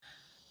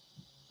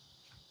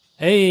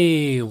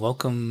Hey,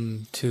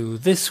 welcome to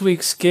this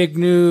week's Gig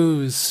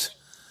News,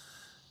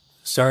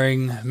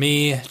 starring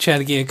me,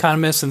 Chattanooga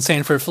economist in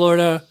Sanford,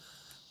 Florida.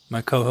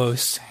 My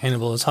co-host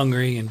Hannibal is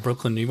hungry in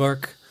Brooklyn, New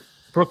York.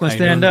 Brooklyn,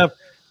 stand up.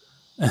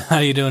 How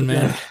you doing,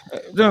 man?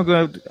 Doing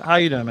good. How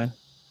you doing, man?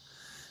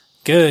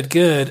 Good.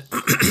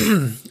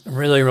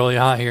 Really, really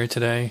hot here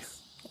today.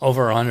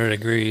 Over 100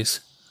 degrees.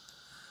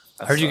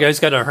 I heard you guys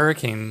got a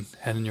hurricane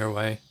heading your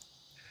way.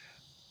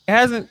 It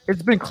hasn't.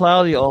 It's been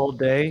cloudy all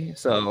day,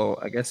 so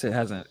I guess it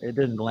hasn't. It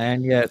didn't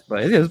land yet,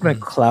 but it has been a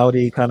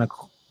cloudy, kind of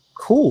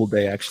cool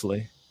day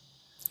actually.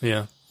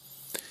 Yeah.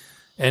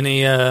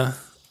 Any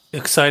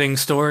exciting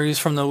stories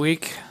from the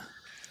week?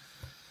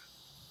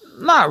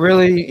 Not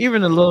really.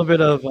 Even a little bit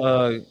of,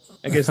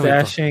 I guess,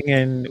 dashing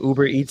and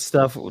Uber Eats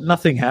stuff.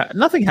 Nothing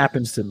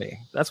happens to me.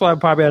 That's why I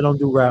don't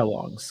do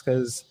ride-alongs,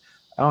 because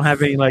I don't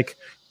have any like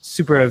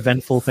super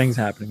eventful things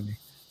happening to me.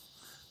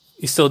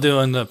 You still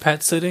doing the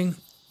pet sitting?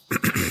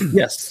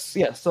 Yes.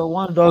 So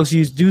one of the dogs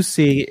you do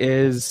see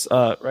is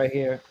right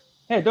here.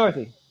 Hey,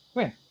 Dorothy,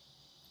 come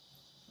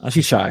here.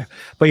 She's shy,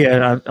 but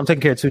yeah, I'm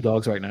taking care of 2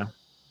 dogs right now.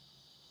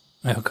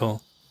 Oh,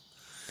 cool.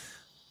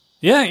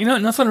 Yeah,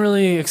 nothing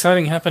really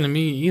exciting happened to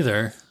me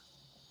either.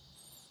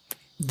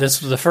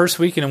 This was the first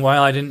week in a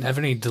while I didn't have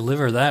any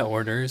deliver that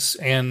orders,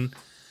 and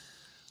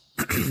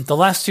the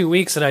last 2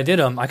 weeks that I did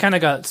them, I kind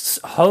of got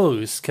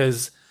hosed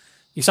because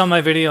you saw my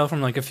video from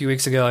like a few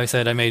weeks ago. I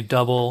said I made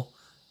double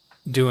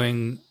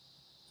doing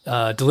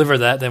deliver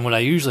that than what I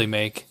usually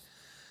make,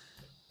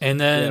 and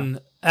then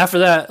after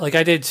that, like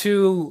I did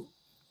 2.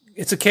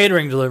 It's a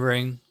catering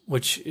delivering,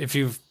 which if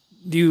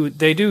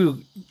they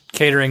do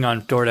catering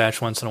on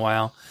DoorDash once in a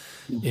while,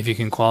 if you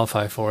can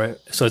qualify for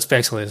it. So it's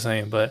basically the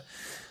same. But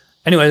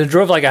anyway, I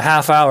drove like a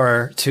half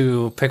hour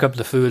to pick up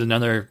the food,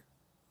 another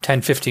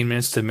 10, 15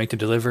 minutes to make the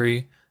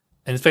delivery.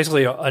 And it's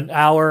basically an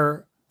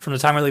hour from the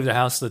time I leave the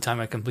house to the time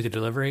I complete the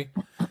delivery.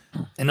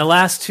 And the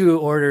last 2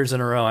 orders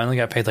in a row, I only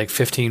got paid like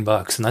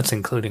 $15, and that's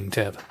including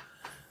tip.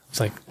 It's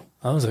like,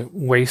 that was a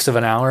waste of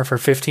an hour for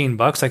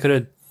 $15. I could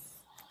have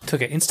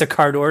took an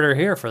Instacart order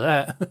here for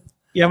that.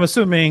 Yeah, I'm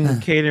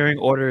assuming catering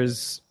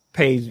orders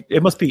paid.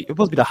 It must be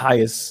the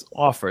highest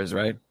offers,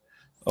 right?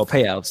 Or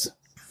payouts.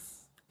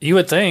 You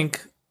would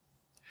think.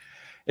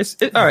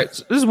 All right.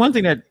 So this is one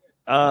thing that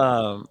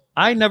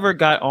I never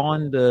got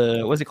on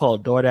the, what's it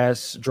called,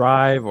 DoorDash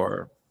Drive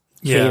or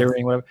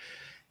catering, whatever.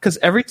 Because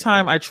every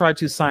time I try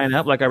to sign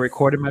up, like I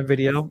recorded my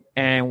video,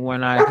 and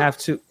when I have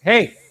to,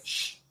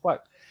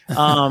 what?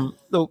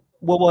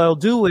 What I'll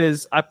do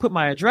is I put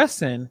my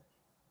address in,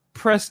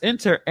 press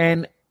enter,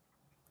 and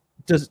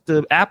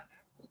the app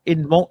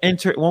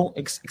won't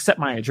accept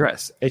my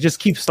address. It just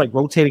keeps like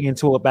rotating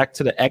into it back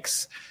to the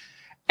X,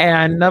 and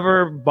I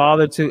never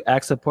bothered to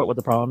ask support what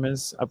the problem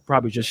is. I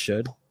probably just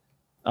should.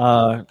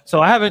 So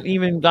I haven't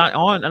even got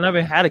on. I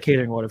never had a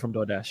catering order from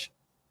DoorDash.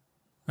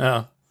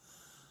 Oh.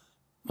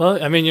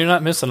 Well, I mean, you're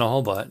not missing a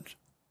whole bunch.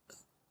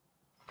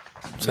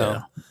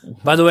 So,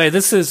 By the way,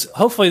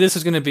 hopefully this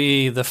is going to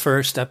be the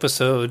first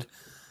episode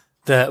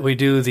that we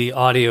do the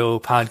audio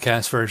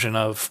podcast version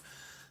of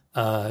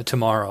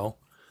tomorrow.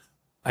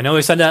 I know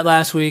we said that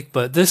last week,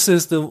 but this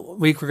is the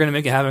week we're going to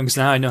make it happen because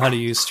now I know how to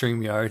use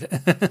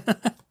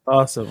StreamYard.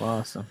 Awesome.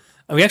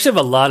 And we actually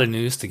have a lot of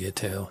news to get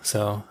to,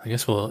 so I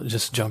guess we'll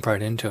just jump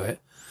right into it.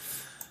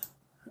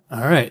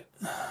 All right.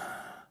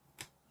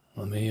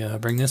 Let me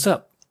bring this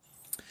up.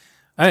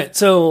 All right,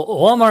 so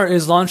Walmart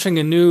is launching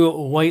a new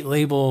white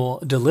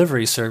label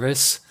delivery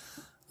service.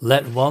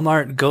 Let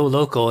Walmart Go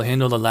Local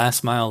handle the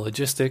last mile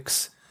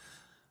logistics.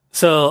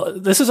 So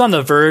this is on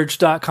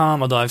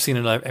TheVerge.com, although I've seen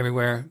it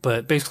everywhere.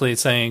 But basically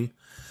it's saying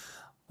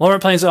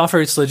Walmart plans to offer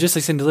its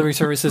logistics and delivery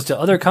services to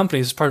other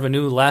companies as part of a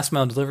new last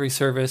mile delivery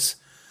service.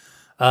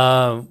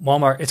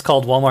 It's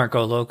called Walmart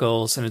Go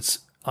Locals, and it's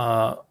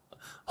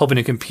hoping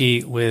to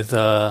compete with,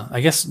 I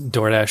guess,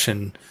 DoorDash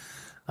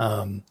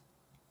and...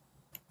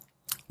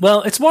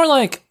 well, it's more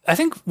like, I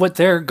think what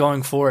they're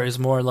going for is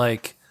more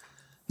like,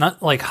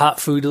 not like hot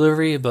food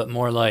delivery, but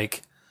more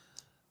like,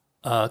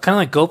 kind of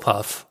like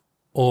GoPuff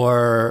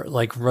or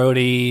like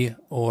Roadie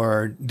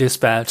or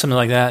Dispatch, something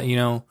like that,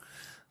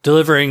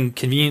 delivering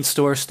convenience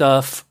store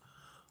stuff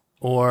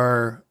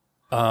or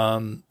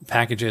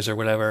packages or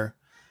whatever.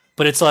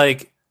 But it's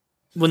like,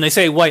 when they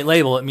say white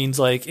label, it means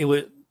like it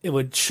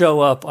would show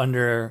up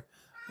under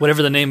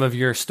whatever the name of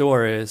your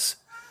store is,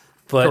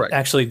 but Correct.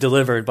 Actually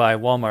delivered by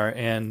Walmart.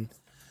 And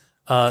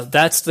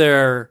that's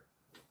their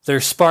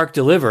Spark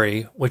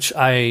delivery, which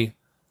I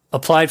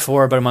applied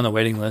for, but I'm on the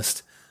waiting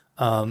list.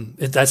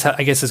 That's how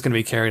I guess it's going to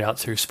be carried out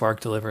through Spark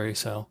delivery.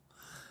 So,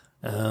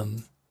 that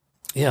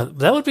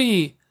would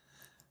be,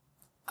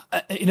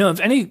 if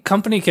any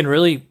company can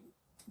really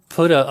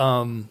put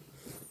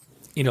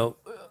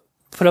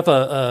put up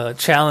a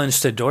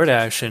challenge to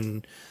DoorDash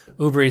and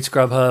Uber Eats,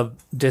 Grubhub,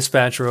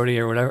 Dispatch, Roadie,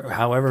 or whatever,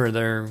 however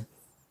they're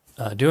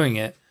doing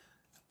it.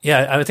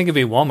 Yeah, I would think it'd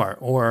be Walmart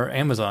or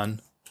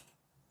Amazon.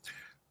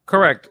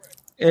 Correct.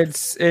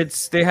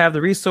 It's they have the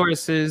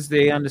resources,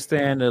 they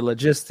understand the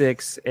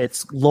logistics.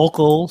 It's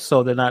local,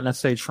 so they're not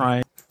necessarily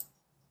trying.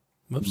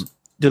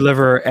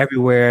 deliver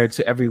everywhere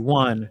to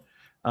everyone.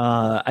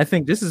 I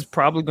think this is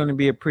probably going to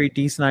be a pretty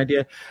decent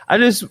idea. I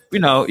just,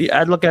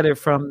 I look at it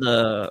from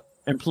the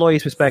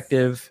employee's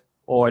perspective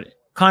or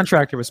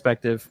contractor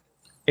perspective.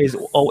 Is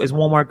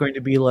Walmart going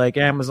to be like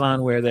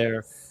Amazon, where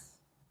they're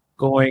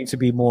going to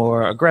be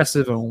more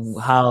aggressive on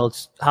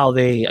how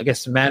they, I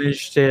guess,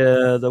 manage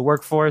the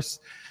workforce,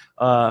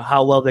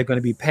 how well they're going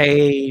to be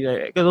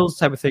paid, those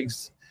type of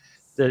things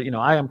that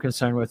I am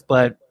concerned with.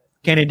 But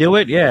can they do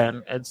it?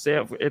 Yeah, I'd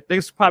say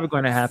it's probably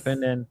going to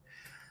happen. And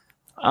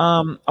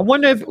I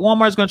wonder if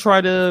Walmart's going to try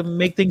to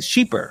make things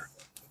cheaper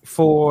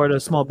for the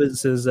small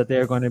businesses that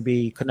they're going to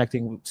be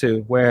connecting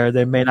to, where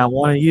they may not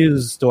want to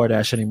use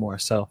DoorDash anymore.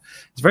 So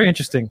it's a very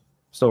interesting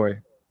story.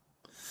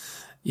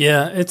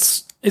 Yeah,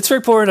 it's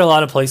reported a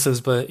lot of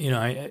places, but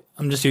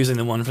I'm just using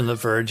the one from The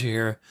Verge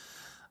here.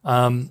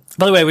 By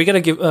the way, we got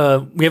to give.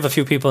 We have a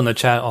few people in the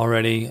chat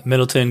already.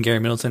 Middleton, Gary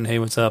Middleton. Hey,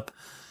 what's up?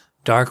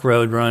 Dark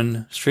Road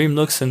Run. Stream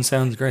looks and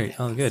sounds great.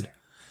 Oh, good.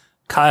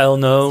 Kyle,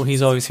 no,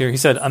 he's always here. He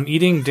said, "I'm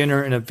eating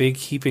dinner in a big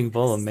heaping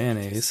bowl of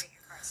mayonnaise."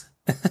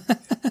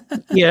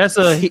 Yeah,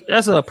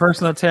 that's a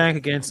personal attack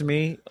against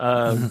me.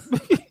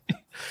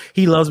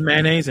 He loves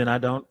mayonnaise and I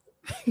don't.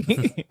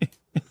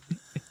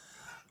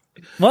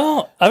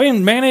 Well, I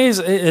mean, mayonnaise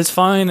is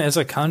fine as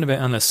a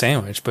condiment on a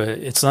sandwich, but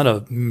it's not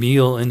a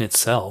meal in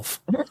itself.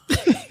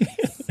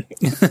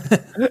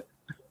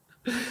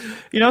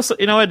 So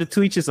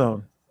to each his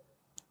own.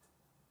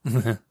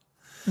 All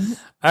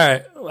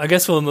right, I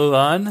guess we'll move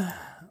on.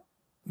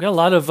 We got a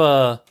lot of,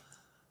 well,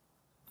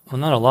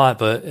 not a lot,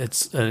 but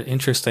it's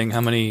interesting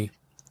how many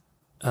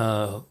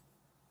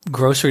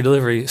grocery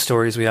delivery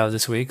stories we have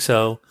this week.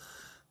 So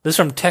this is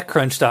from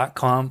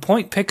TechCrunch.com.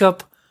 Point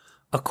Pickup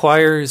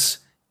acquires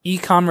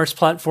e-commerce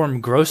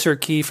platform Grocer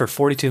Key for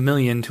 $42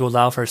 million to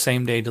allow for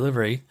same-day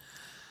delivery.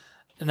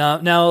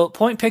 Now,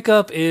 Point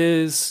Pickup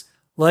is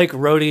like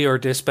Roadie or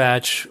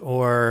Dispatch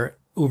or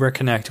Uber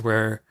Connect,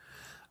 where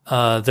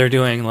they're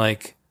doing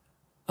like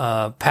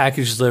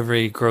package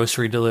delivery,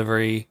 grocery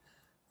delivery,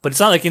 but it's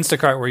not like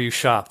Instacart where you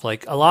shop.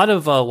 Like a lot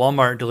of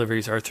Walmart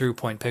deliveries are through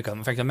Point Pickup.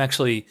 In fact,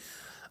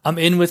 I'm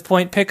in with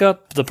Point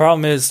Pickup. The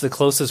problem is the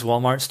closest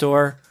Walmart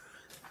store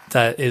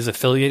that is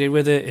affiliated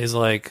with it is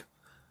like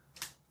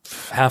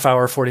half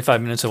hour,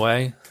 45 minutes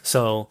away.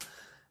 So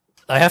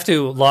I have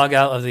to log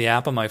out of the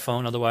app on my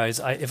phone. Otherwise,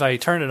 if I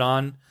turn it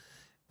on,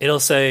 it'll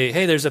say,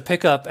 hey, there's a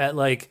pickup at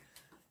like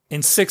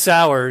in 6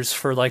 hours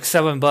for like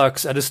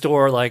 $7 at a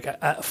store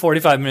like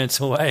 45 minutes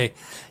away,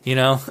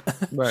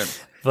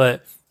 Right.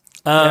 But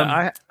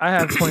I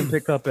have Point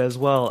Pickup as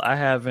well. I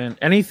haven't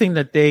anything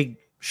that they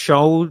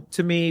showed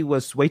to me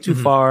was way too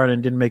far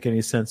and didn't make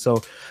any sense.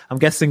 So I'm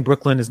guessing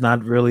Brooklyn is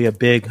not really a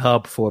big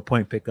hub for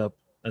Point Pickup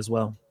as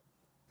well.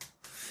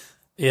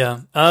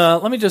 Yeah.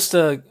 Let me just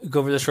go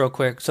over this real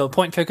quick. So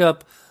Point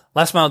Pickup,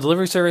 last mile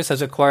delivery service,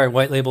 has acquired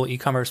white label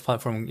e-commerce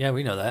platform. Yeah,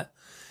 we know that.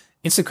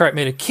 Instacart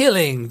made a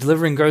killing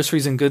delivering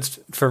groceries and goods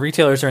for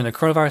retailers during the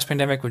coronavirus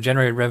pandemic, which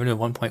generated revenue of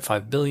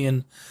 $1.5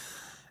 billion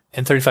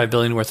and $35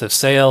 billion worth of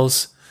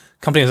sales.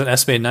 Company has an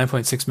estimated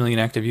 9.6 million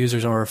active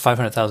users and over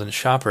 500,000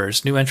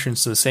 shoppers. New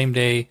entrants to the same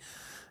day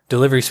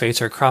delivery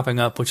space are cropping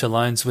up, which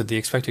aligns with the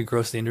expected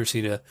growth of the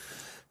industry to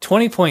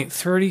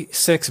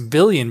 $20.36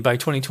 billion by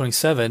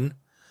 2027.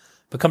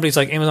 But companies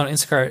like Amazon,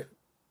 Instacart,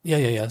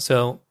 yeah.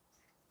 So,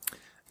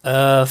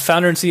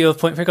 founder and CEO of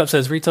Point Pickup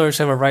says retailers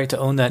have a right to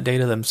own that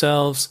data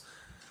themselves.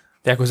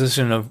 The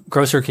acquisition of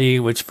Grocer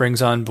Key, which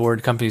brings on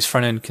board companies'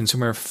 front-end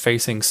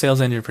consumer-facing sales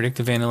engine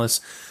predictive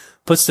analysts,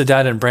 puts the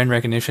data and brand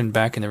recognition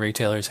back in the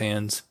retailer's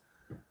hands.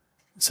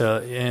 So,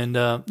 and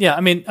I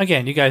mean,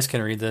 again, you guys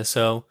can read this.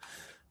 So,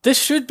 this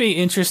should be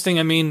interesting.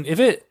 I mean, if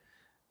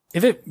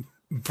it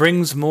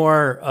brings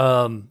more,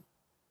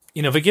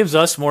 if it gives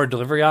us more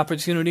delivery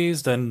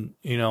opportunities, then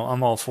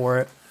I'm all for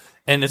it.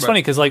 And it's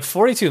funny because like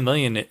 42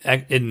 million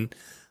in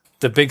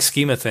the big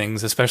scheme of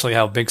things, especially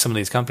how big some of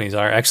these companies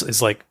are, actually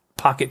is like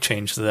pocket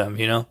change to them.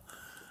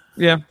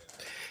 Yeah.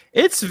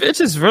 It's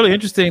just really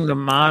interesting the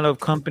amount of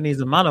companies,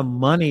 the amount of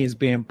money is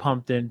being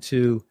pumped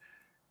into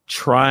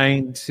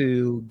trying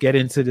to get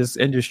into this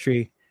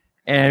industry.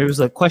 And there was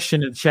a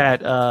question in the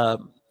chat.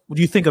 Would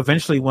you think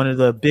eventually one of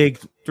the big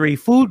 3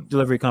 food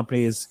delivery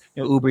companies,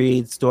 Uber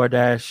Eats,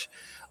 DoorDash,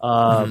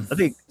 I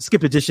think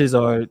Skip the Dishes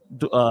or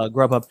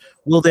Grubhub,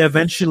 will they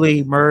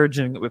eventually merge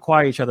and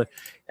acquire each other?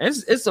 And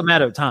it's a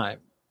matter of time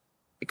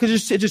because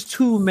it's just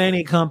too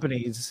many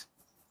companies.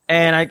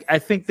 And I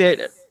think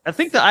the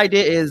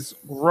idea is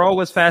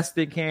grow as fast as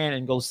they can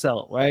and go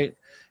sell, right?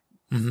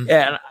 Mm-hmm.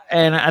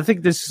 And I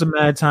think this is a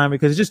matter of time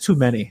because it's just too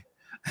many.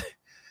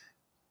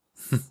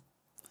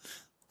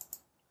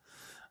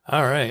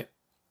 All right.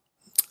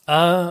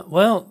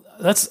 Well,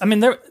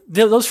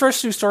 those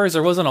first 2 stories,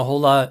 there wasn't a whole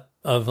lot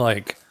of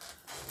like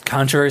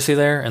controversy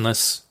there,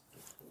 unless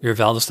you're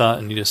Valdestat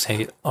and you just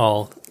hate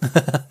all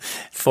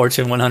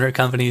Fortune 100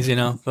 companies,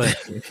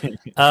 But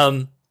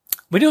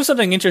we do have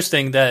something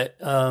interesting that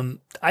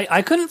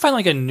I couldn't find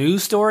like a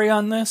news story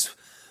on this,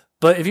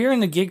 but if you're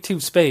in the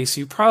GigTube space,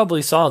 you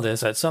probably saw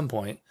this at some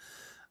point.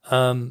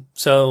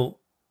 So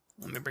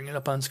Let me bring it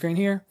up on screen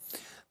here.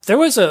 There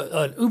was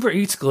an Uber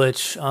Eats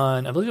glitch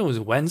on, I believe it was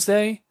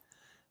Wednesday,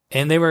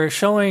 and they were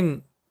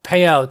showing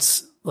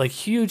payouts, like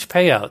huge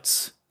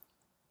payouts.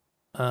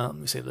 Let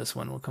me see if this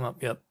one will come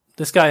up. Yep.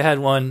 This guy had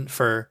one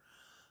for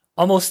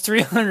almost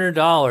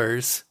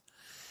 $300,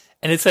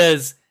 and it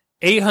says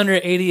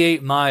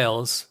 888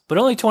 miles, but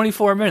only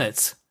 24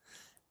 minutes.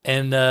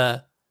 And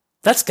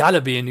that's got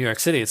to be in New York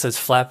City. It says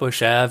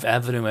Flatbush Ave,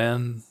 Avenue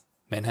M,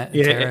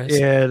 Manhattan Terrace.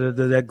 Yeah,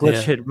 that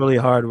glitch hit really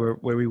hard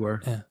where we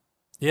were.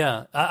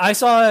 Yeah. I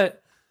saw it.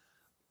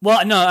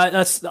 Well, no,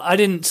 I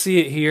didn't see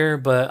it here,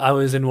 but I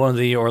was in one of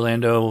the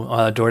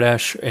Orlando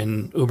DoorDash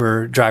and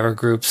Uber driver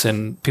groups,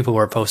 and people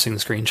were posting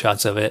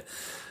screenshots of it.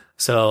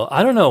 So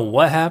I don't know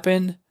what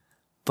happened,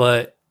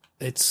 but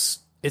it's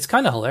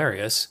kind of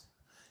hilarious.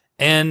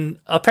 And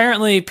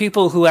apparently,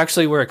 people who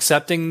actually were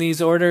accepting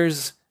these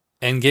orders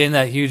and getting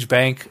that huge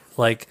bank,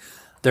 like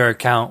their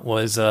account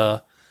was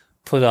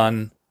put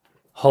on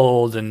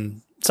hold,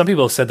 and some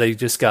people said they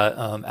just got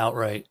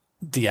outright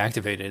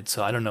deactivated.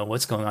 So I don't know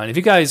what's going on. If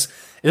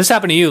this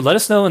happened to you, let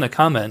us know in the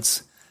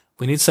comments.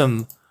 We need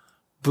some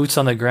boots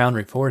on the ground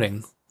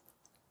reporting.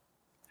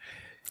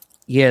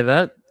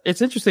 Yeah,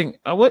 it's interesting.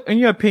 What, in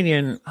your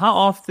opinion, how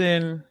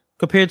often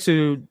compared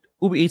to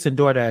Uber Eats and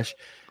DoorDash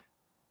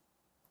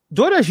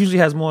usually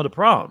has more of the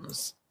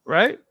problems,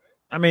 right?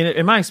 I mean,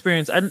 in my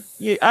experience,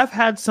 I've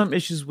had some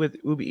issues with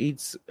Uber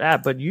Eats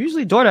app, but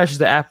usually DoorDash is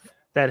the app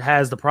that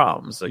has the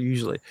problems. So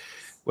usually,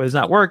 where it's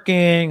not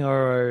working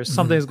or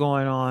something's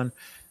going on.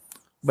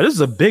 But this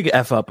is a big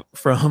F up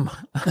from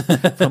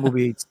Uber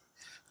Eats.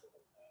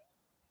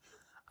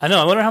 I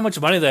know. I wonder how much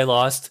money they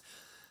lost.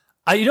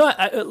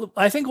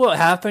 I think what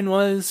happened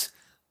was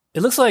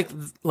it looks like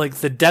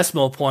the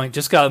decimal point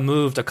just got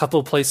moved a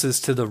couple places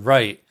to the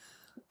right.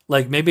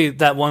 Like maybe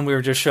that one we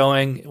were just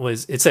showing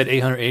it said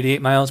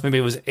 888 miles. Maybe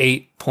it was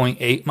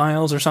 8.8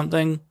 miles or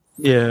something.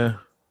 Yeah.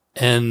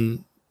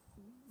 And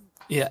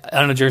yeah, I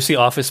don't know. Did you ever see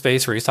Office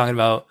Space where he's talking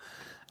about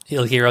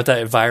he wrote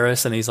that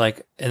virus and he's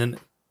like, and then,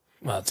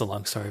 well, it's a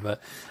long story,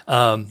 but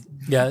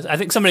yeah, I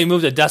think somebody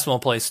moved a decimal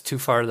place too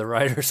far to the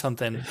right or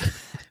something.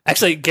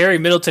 Actually, Gary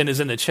Middleton is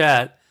in the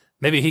chat.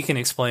 Maybe he can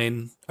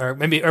explain, or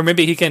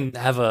maybe he can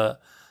have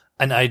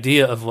an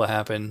idea of what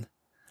happened.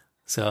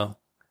 So,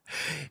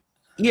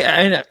 yeah,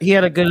 and he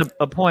had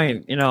a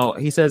point. You know,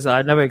 he says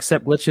I never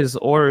accept glitches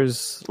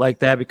orders like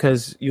that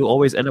because you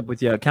always end up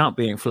with your account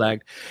being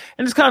flagged,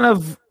 and it's kind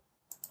of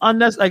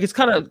it's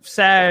kind of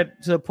sad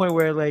to the point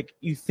where like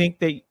you think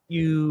that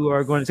you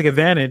are going to take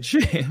advantage,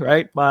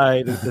 right,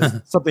 by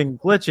something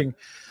glitching.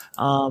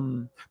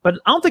 But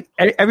I don't think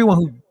everyone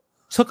who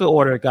took an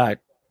order got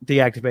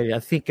deactivated.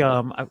 I think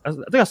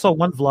I saw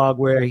one vlog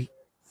where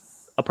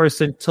a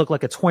person took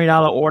like a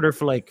 $20 order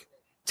for like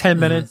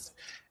 10 minutes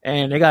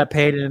and they got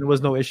paid and there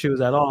was no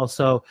issues at all.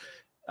 So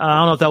I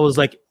don't know if that was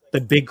like the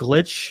big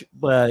glitch,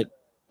 but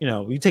you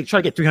know, you try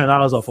to get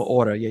 $300 off an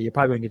order. Yeah, you're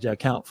probably gonna get your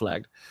account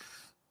flagged.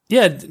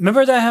 Yeah,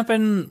 remember that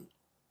happened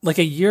like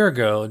a year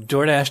ago.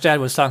 DoorDash dad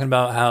was talking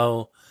about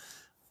how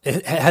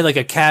it had like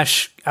a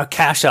cash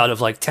out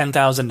of like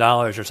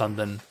 $10,000 or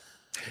something.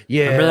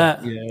 Yeah, remember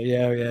that?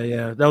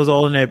 Yeah. That was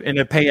all in their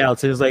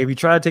payouts. It was like if you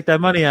try to take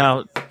that money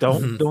out,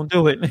 don't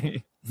do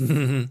it.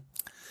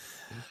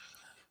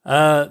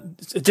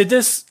 Did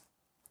this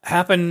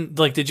happen?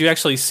 Like, did you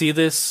actually see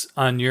this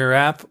on your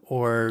app,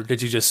 or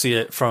did you just see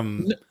it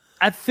from?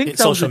 I think that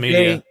social was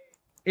media. Day,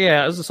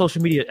 yeah, it was a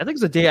social media. I think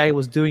it's the day I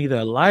was doing either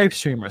a live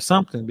stream or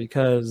something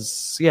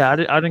because I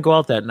didn't go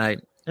out that night.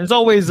 And it's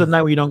always a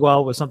night where you don't go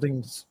out where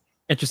something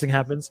interesting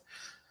happens.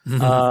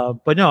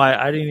 But no,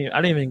 I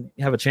didn't even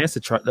have a chance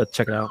to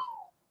check it out.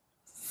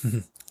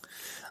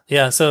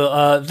 Yeah.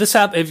 So this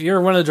app, if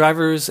you're one of the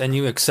drivers and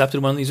you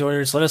accepted one of these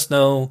orders, let us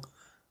know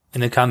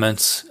in the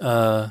comments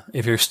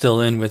if you're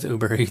still in with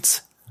Uber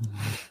Eats.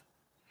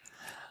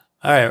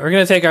 All right, we're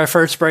gonna take our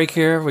first break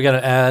here. We got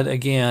an ad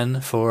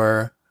again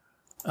for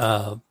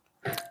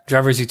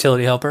Driver's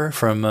Utility Helper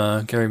from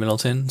Gary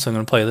Middleton. So I'm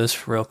gonna play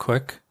this real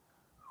quick.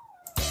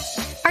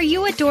 Are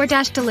you a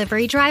DoorDash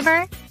delivery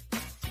driver?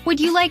 Would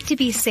you like to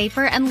be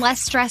safer and less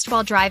stressed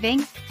while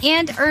driving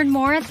and earn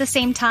more at the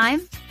same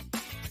time?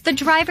 The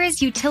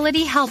Driver's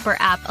Utility Helper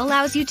app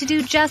allows you to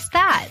do just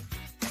that.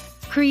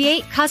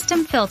 Create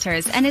custom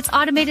filters and its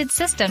automated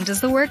system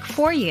does the work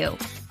for you,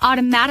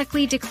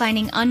 automatically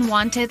declining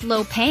unwanted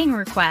low-paying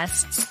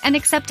requests and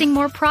accepting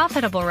more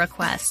profitable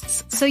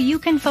requests so you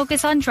can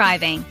focus on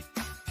driving.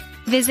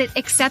 Visit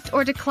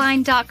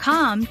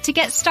acceptordecline.com to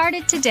get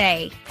started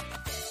today.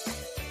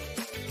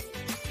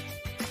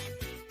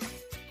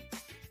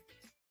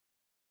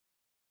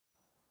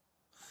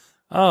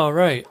 All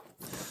right.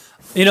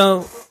 You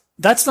know,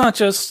 that's not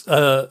just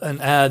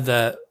an ad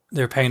that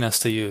they're paying us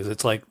to use.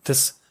 It's like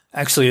this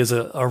actually is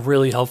a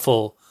really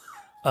helpful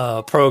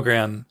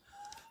program.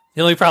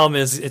 The only problem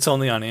is it's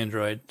only on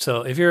Android.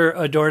 So if you're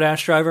a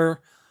DoorDash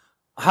driver,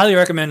 I highly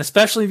recommend,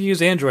 especially if you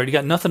use Android, you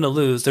got nothing to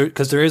lose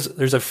because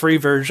there's a free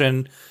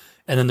version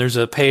and then there's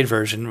a paid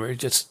version where it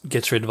just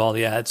gets rid of all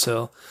the ads.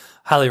 So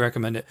highly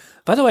recommend it.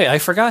 By the way, I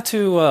forgot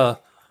to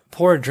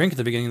pour a drink at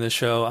the beginning of the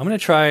show. I'm going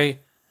to try.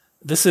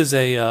 This is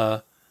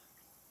I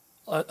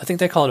think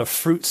they call it a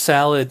fruit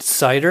salad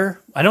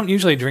cider. I don't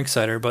usually drink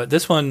cider, but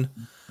this one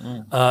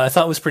I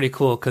thought was pretty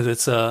cool because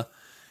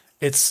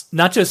it's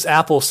not just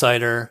apple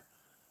cider,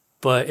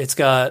 but it's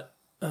got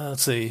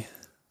let's see,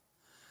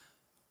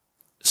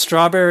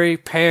 strawberry,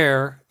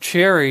 pear,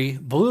 cherry,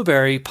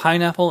 blueberry,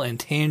 pineapple, and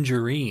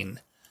tangerine.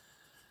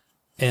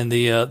 And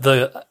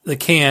the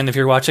can, if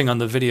you're watching on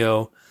the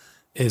video,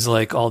 is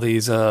like all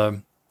these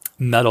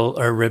metal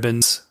or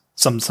ribbons,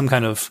 some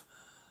kind of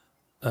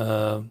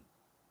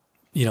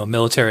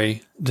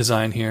military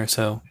design here.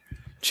 So,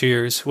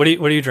 cheers. What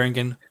are you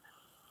drinking?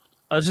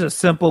 Just a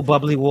simple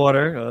bubbly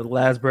water,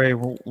 raspberry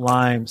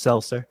lime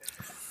seltzer.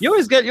 You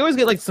always get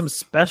like some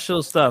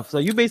special stuff. So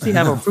you basically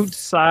have a fruit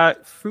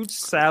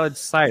salad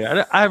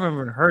cider. I haven't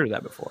even heard of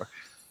that before.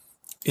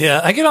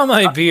 Yeah, I get all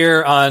my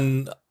beer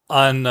on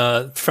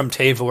from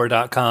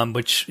Tavor.com,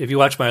 which if you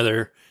watch my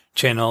other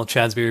channel,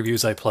 Chad's Beer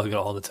Reviews, I plug it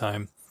all the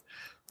time.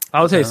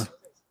 How's it taste?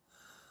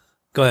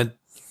 Go ahead.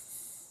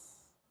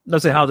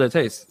 Let's say, how does it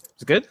taste?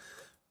 Is it good?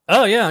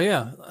 Oh yeah.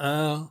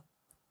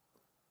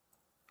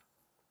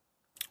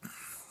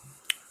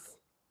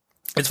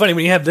 It's funny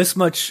when you have this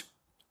much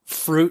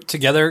fruit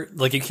together,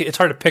 like it's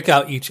hard to pick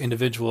out each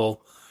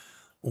individual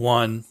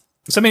one.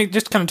 So I mean, it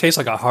just kind of tastes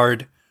like a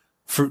hard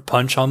fruit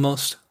punch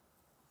almost.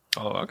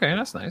 Oh, okay,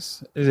 that's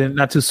nice. Is it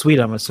not too sweet?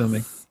 I'm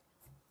assuming.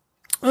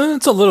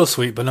 It's a little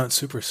sweet, but not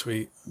super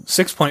sweet.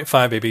 6.5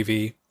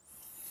 ABV.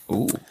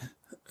 Ooh.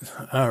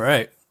 All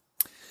right.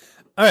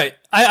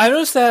 I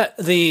noticed that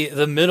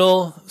the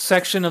middle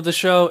section of the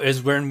show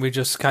is when we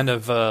just kind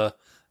of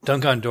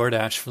dunk on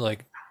DoorDash for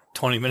like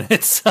 20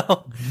 minutes.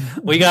 So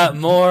we got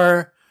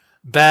more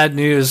bad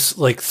news,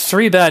 like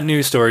 3 bad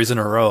news stories in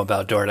a row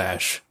about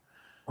DoorDash.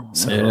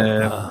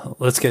 So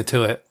let's get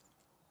to it.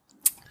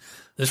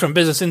 This is from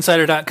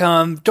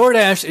BusinessInsider.com.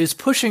 DoorDash is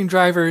pushing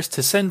drivers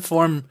to send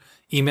form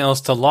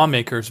emails to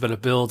lawmakers about a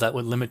bill that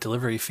would limit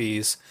delivery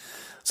fees.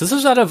 So this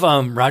is out of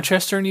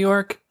Rochester, New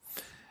York.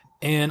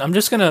 And I'm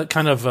just going to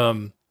kind of,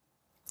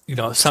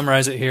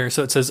 summarize it here.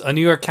 So it says, a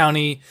New York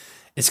county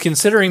is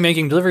considering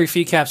making delivery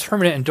fee caps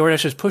permanent, and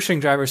DoorDash is pushing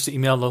drivers to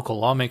email local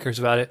lawmakers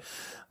about it.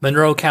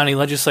 Monroe County,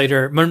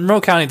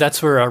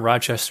 that's where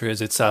Rochester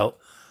is. It's out,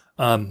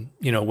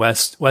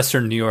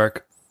 western New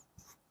York,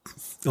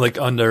 like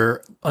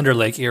under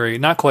Lake Erie.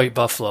 Not quite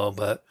Buffalo,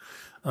 but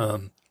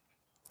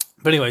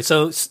anyway,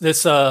 so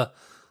this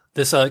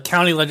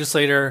county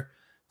legislator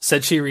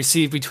said she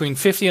received between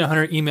 50 and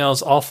 100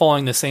 emails, all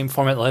following the same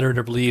format, led her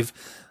to believe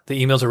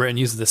the emails are written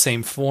using the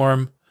same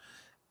form.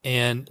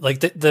 And like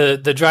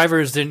the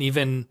drivers didn't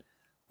even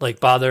like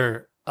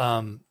bother,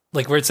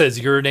 like where it says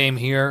your name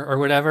here or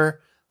whatever.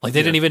 Like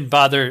they didn't even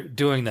bother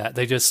doing that.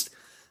 They just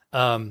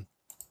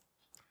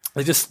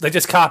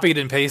copied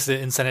and pasted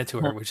it and sent it to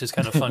her, which is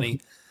kind of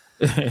funny.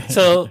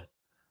 So,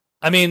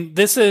 I mean,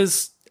 this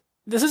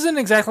isn't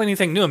exactly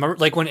anything new. Remember,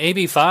 like when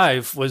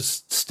AB5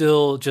 was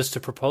still just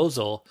a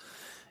proposal,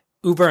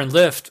 Uber and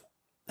Lyft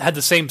had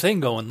the same thing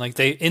going. Like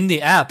in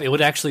the app, it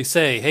would actually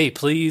say, hey,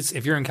 please,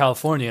 if you're in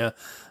California,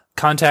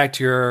 contact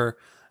your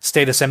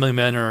state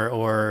assemblyman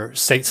or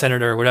state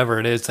senator or whatever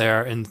it is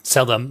there and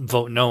tell them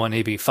vote no on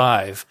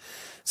AB5.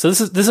 So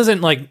this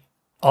isn't like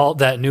all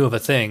that new of a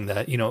thing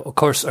that, of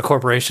course a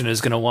corporation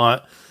is going to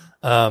want,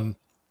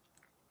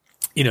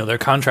 their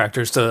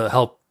contractors to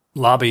help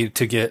lobby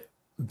to get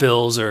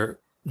bills or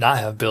not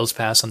have bills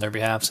passed on their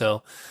behalf.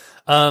 So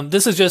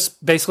this is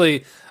just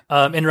basically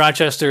in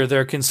Rochester,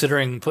 they're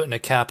considering putting a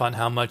cap on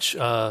how much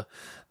the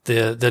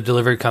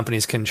delivery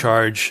companies can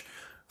charge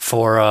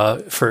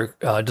for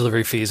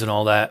delivery fees and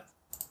all that,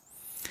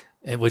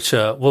 which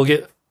we'll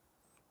get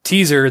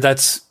teaser.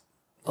 That's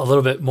a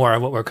little bit more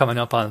of what we're coming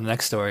up on in the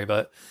next story.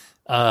 But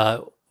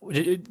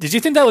did you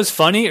think that was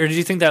funny, or did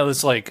you think that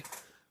was like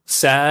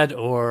sad,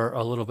 or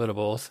a little bit of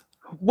both?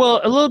 Well,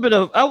 a little bit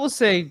of, I would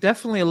say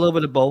definitely a little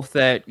bit of both.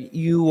 That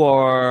you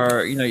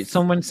are,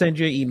 someone sends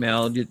you an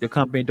email, the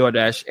company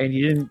DoorDash, and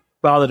you didn't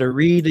bother to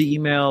read the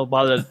email,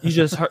 you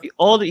just heard,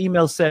 all the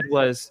email said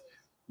was,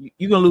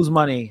 you're going to lose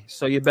money,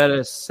 so you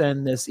better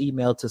send this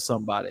email to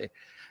somebody.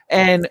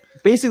 And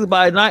basically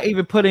by not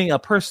even putting a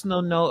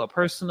personal note, a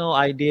personal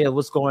idea of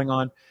what's going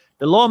on,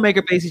 the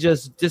lawmaker basically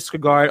just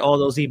disregard all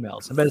those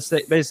emails. And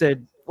they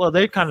said, well,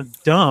 they're kind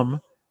of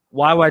dumb.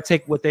 Why would I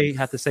take what they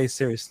have to say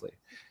seriously?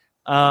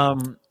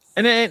 And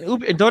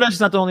DoorDash is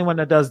not the only one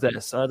that does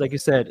this. Like you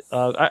said,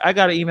 I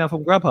got an email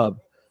from Grubhub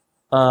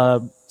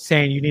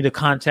saying you need to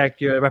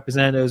contact your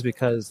representatives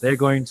because you're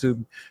going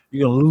to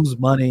lose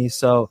money.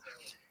 So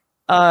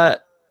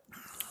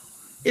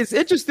it's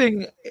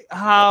interesting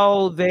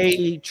how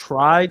they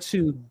try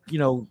to,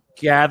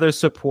 gather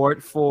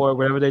support for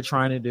whatever they're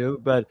trying to do.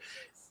 But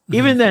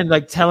even then,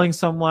 like telling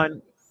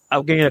someone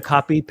I'm getting a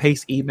copy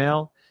paste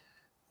email,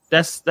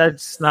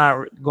 that's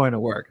not going to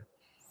work.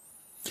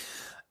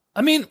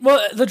 I mean,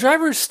 well, the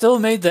drivers still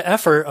made the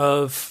effort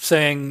of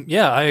saying,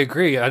 yeah, I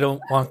agree. I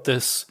don't want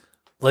this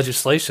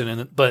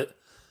legislation but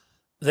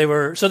they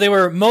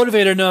were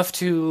motivated enough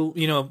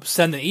to,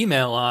 send the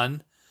email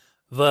on,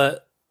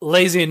 but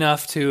lazy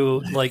enough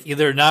to like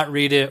either not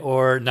read it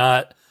or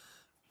not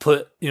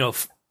put,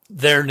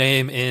 their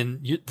name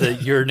in the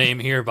your name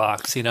here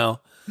box, And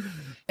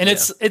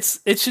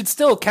it should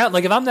still count.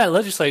 Like if I'm that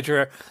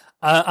legislature,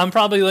 I'm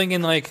probably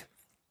linking like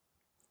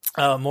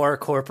more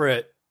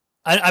corporate.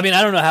 I mean,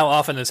 I don't know how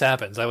often this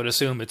happens. I would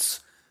assume it's,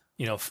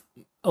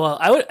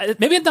 well,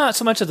 maybe not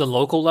so much at the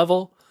local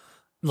level,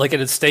 like at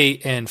a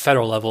state and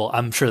federal level.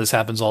 I'm sure this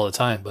happens all the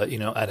time, but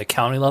at a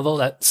county level,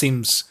 that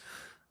seems,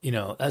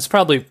 that's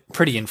probably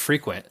pretty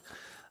infrequent.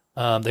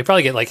 They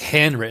probably get like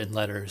handwritten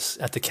letters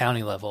at the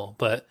county level,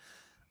 but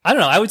I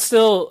don't know. I would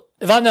still,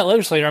 if I'm that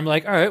legislator, I'm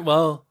like, all right,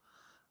 well,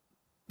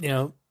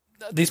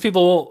 these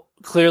people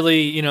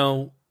clearly,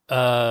 don't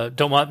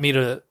want me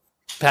to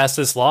pass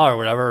this law or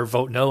whatever, or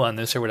vote no on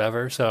this or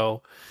whatever.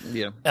 So,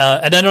 yeah.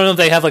 And I don't know if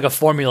they have like a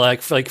formula,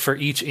 like for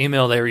each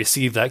email they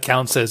receive that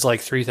counts as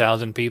like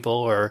 3,000 people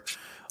or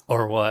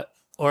what.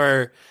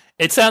 Or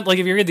it sounds like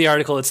if you read the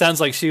article, it sounds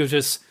like she was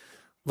just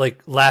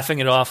like laughing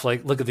it off.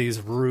 Like, look at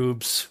these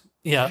rubes.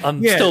 Yeah,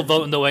 I'm still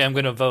voting the way I'm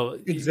going to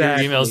vote.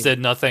 Exactly. Your emails did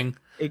nothing.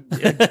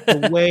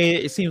 The way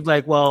it seems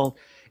like, well,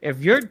 if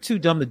you're too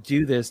dumb to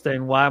do this,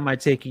 then why am I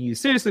taking you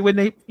seriously?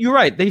 When you're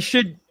right,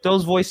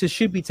 those voices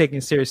should be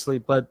taken seriously.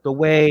 But the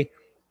way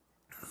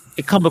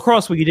it come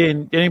across, where they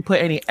didn't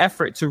put any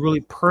effort to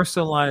really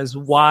personalize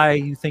why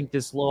you think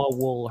this law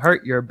will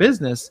hurt your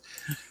business,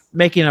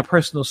 making a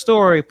personal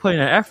story, putting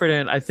an effort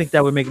in, I think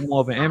that would make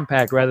more of an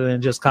impact rather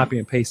than just copy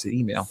and paste the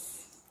email.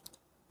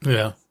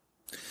 Yeah.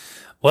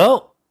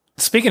 Well,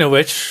 speaking of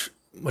which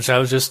I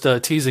was just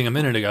teasing a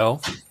minute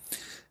ago,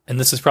 and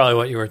this is probably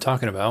what you were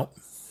talking about.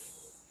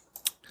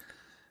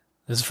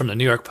 This is from the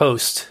New York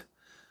Post.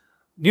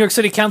 New York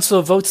City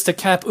Council votes to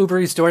cap Uber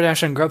Eats,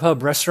 DoorDash, and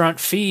Grubhub restaurant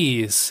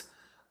fees.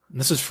 And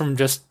this is from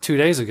just 2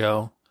 days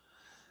ago.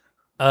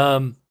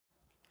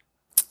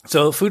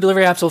 So food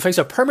delivery apps will face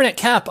a permanent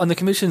cap on the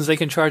commissions they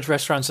can charge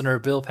restaurants under a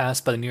bill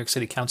passed by the New York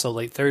City Council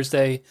late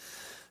Thursday,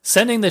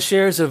 sending the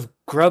shares of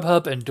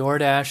Grubhub and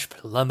DoorDash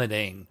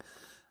plummeting.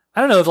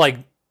 I don't know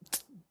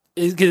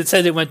if it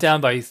said it went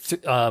down by...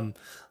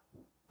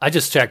 I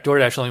just checked.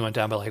 DoorDash only went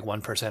down by like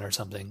 1% or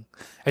something.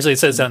 Actually, it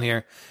says down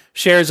here,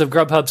 shares of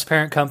Grubhub's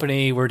parent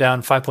company were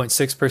down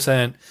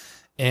 5.6%,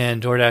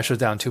 and DoorDash was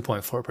down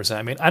 2.4%.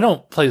 I mean, I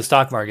don't play the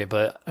stock market,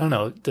 but I don't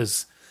know.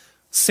 Does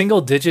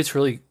single digits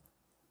really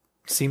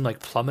seem like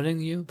plummeting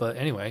you? But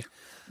anyway.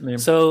 Yeah.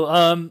 So,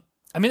 I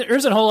mean, there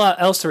isn't a whole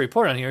lot else to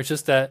report on here. It's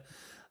just that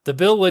the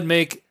bill would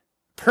make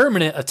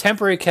permanent a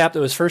temporary cap that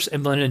was first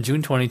implemented in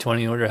June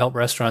 2020 in order to help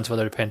restaurants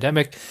weather the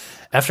pandemic,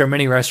 after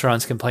many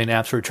restaurants complained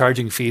apps were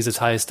charging fees as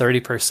high as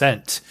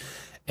 30%.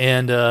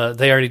 And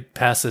they already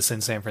passed this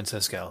in San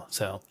Francisco.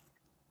 So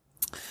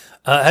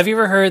have you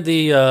ever heard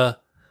I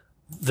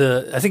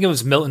think it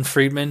was Milton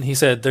Friedman. He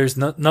said there's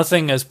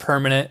nothing as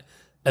permanent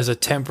as a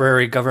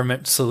temporary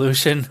government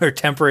solution or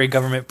temporary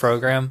government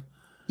program.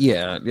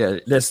 Yeah.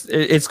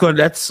 That's going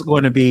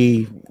to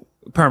be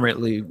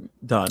permanently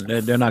done.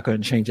 They're not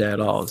going to change that at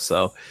all.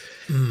 So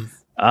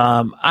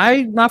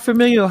I'm not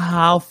familiar with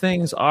how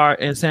things are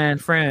in San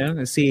Fran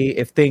and see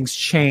if things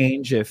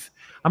change. If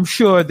I'm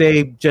sure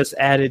they just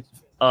added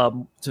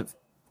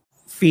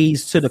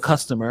fees to the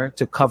customer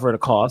to cover the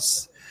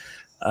costs.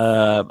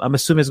 I'm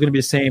assuming it's going to be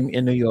the same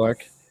in New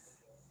York,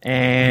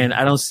 and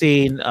I don't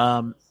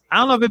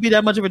know if it'd be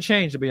that much of a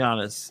change, to be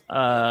honest.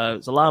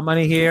 There's a lot of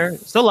money here.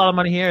 Still a lot of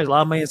money here. There's a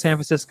lot of money in San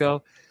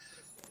Francisco,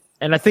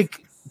 and I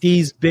think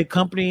these big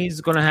companies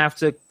are going to have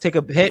to take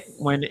a hit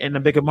when in the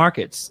bigger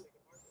markets,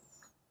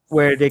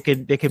 where they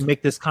can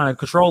make this kind of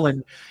control,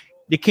 and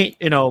they can't.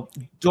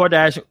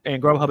 DoorDash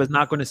and Grubhub is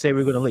not going to say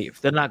we're going to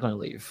leave. They're not going to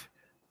leave.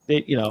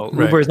 Right.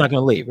 Uber is not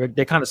going to leave.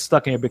 They're kind of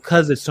stuck in here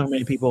because there's so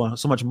many people and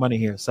so much money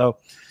here. So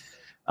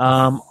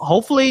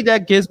hopefully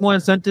that gives more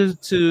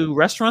incentive to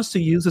restaurants to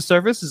use the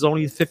service. It's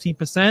only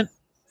 15%.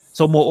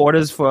 So more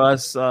orders for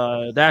us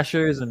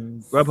Dashers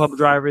and Grubhub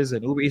drivers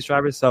and Uber Eats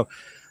drivers. So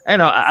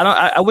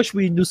I wish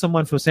we knew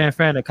someone from San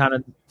Fran to kind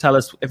of tell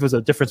us if there's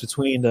a difference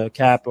between the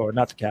cap or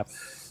not the cap.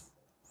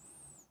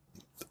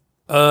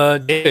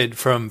 David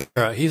from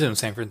he's in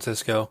San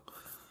Francisco.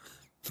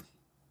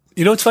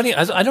 It's funny.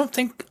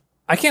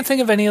 I can't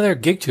think of any other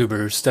gig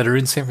tubers that are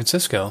in San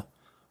Francisco.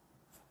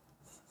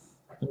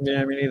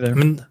 Yeah, me neither.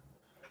 In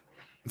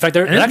fact,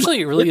 there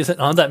actually really isn't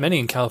all that many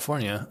in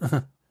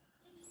California.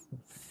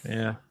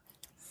 Yeah.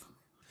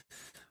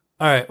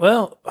 All right.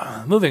 Well,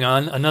 moving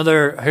on.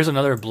 Here's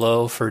another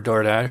blow for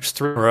DoorDash.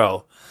 3 in a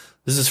row.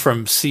 This is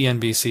from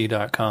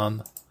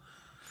CNBC.com.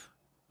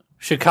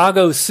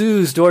 Chicago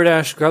sues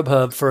DoorDash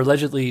Grubhub for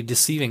allegedly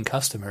deceiving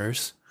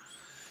customers.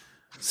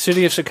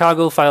 City of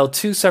Chicago filed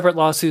 2 separate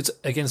lawsuits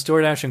against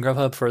DoorDash and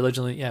Grubhub for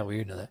allegedly... Yeah,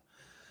 we know that.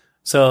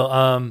 So,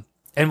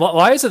 and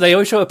why is it they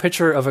always show a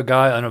picture of a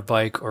guy on a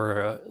bike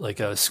or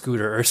a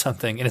scooter or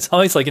something, and it's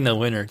always like in the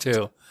winter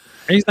too.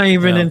 And he's not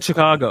even in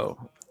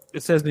Chicago.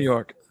 It says New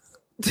York.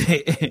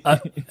 Yeah,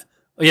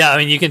 I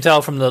mean, you can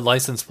tell from the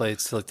license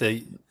plates, like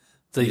the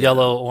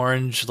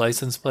yellow-orange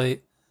license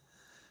plate.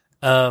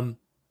 All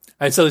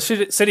right, so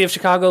the city of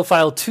Chicago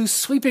filed 2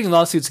 sweeping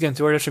lawsuits against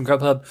DoorDash and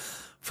Grubhub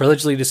for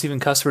allegedly deceiving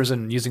customers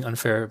and using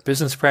unfair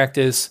business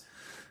practice.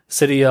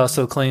 City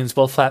also claims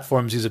both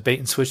platforms use a bait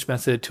and switch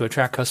method to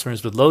attract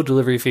customers with low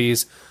delivery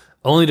fees,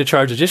 only to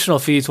charge additional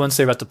fees once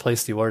they're about to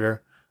place the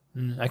order.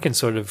 I can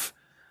sort of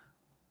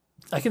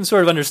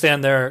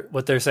understand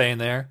what they're saying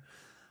there.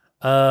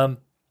 So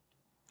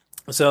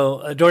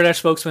a DoorDash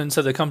spokesman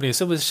said the company is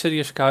still with the city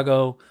of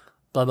Chicago,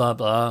 blah, blah,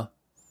 blah.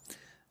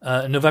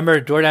 In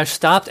November, DoorDash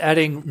stopped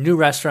adding new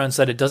restaurants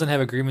that it doesn't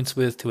have agreements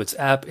with to its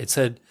app.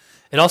 It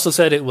also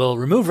said it will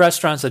remove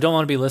restaurants that don't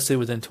want to be listed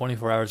within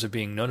 24 hours of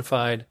being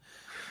notified.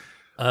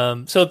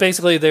 So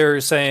basically they were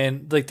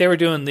saying, like, they were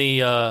doing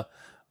the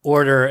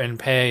order and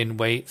pay and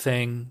wait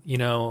thing,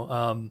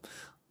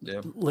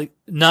 like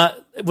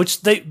not, which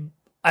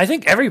I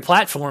think every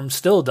platform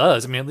still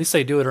does. I mean, at least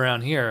they do it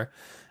around here.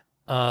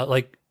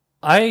 Like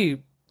I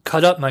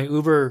cut up my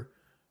Uber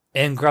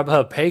and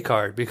Grubhub pay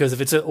card because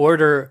if it's an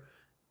order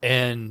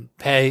and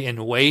pay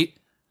and wait,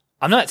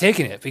 I'm not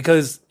taking it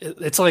because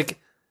it's like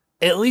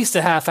at least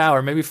a half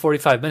hour, maybe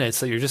 45 minutes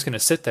that you're just going to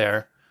sit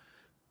there.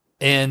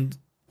 And,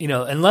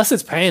 unless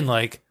it's paying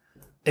like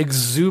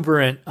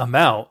exuberant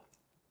amount,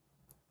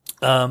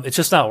 it's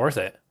just not worth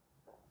it.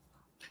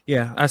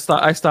 Yeah, I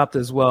stopped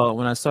as well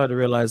when I started to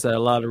realize that a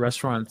lot of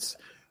restaurants.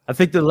 I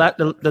think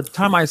the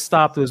time I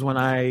stopped was when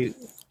I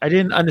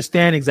didn't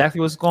understand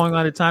exactly what's going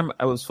on at the time.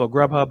 I was for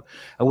Grubhub.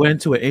 I went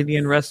into an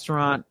Indian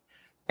restaurant,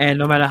 and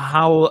no matter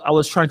how I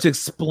was trying to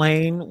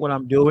explain what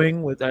I'm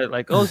doing with that,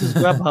 like, oh, this is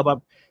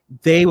Grubhub,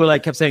 they were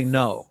like kept saying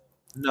no,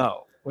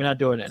 we're not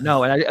doing it,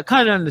 no, and I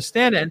kind of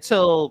understand it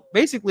until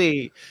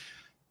basically.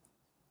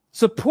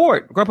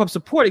 Grubhub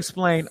support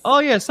explained, oh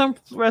yeah, some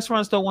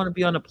restaurants don't want to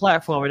be on the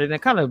platform, and it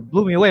kind of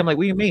blew me away. I'm like,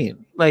 what do you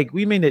mean? Like,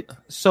 we mean it?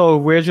 So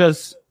we're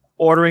just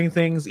ordering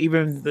things,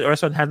 even the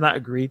restaurant has not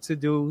agreed to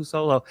do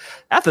so.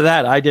 After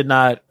that, I did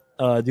not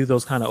do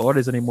those kind of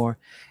orders anymore,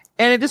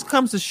 and it just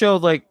comes to show,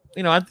 like,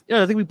 I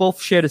think we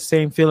both share the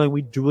same feeling.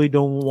 We really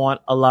don't want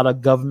a lot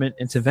of government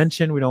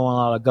intervention. We don't want a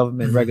lot of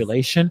government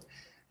regulation,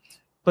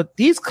 but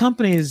these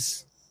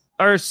companies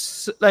are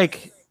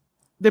like.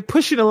 They're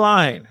pushing the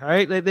line,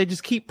 right? They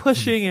just keep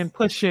pushing and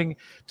pushing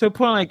to a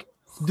point. Like,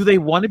 do they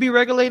want to be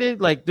regulated?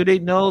 Like, do they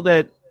know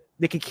that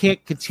they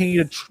can't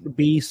continue to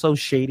be so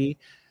shady?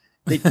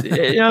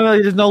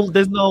 There's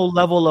no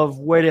level of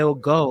where they'll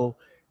go,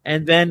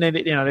 and then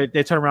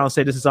they turn around and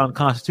say this is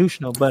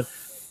unconstitutional. But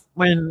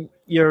when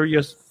you're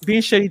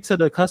being shady to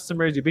the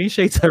customers, you're being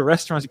shady to the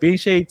restaurants, you're being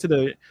shady to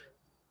the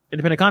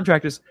independent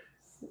contractors.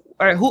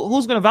 All right,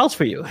 who's going to vouch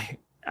for you?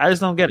 I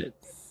just don't get it.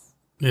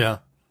 Yeah.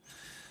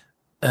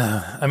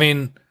 I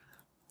mean,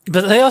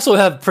 but they also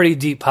have pretty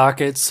deep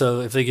pockets.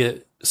 So if they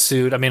get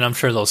sued, I mean, I'm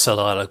sure they'll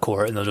settle out of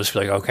court and they'll just be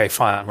like, okay,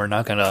 fine. We're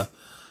not going to,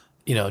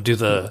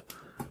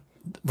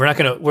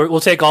 we'll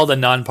take all the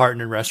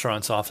non-partnered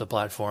restaurants off the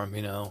platform.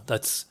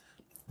 That's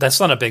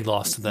not a big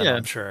loss to them, yeah.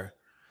 I'm sure.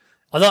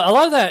 Although a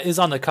lot of that is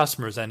on the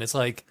customer's end. It's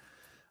like,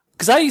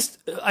 cause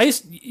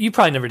you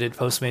probably never did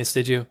Postmates,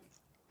 did you?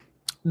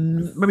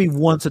 Maybe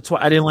once or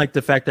twice. I didn't like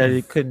the fact that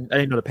I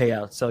didn't know the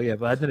payout. So yeah,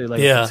 but I did it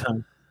like a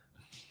ton.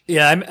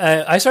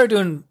 Yeah, I started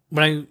doing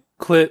when I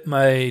quit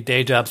my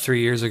day job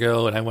 3 years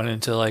ago, and I went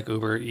into like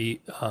Uber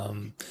Eat,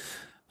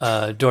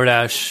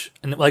 DoorDash,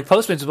 and like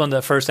Postmates was one of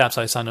the first apps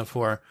I signed up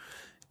for,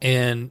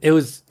 and it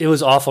was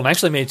awful. And I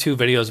actually made 2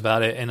 videos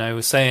about it, and I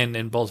was saying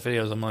in both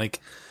videos, I'm like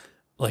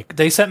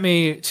they sent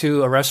me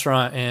to a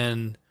restaurant,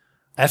 and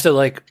I have to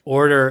like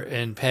order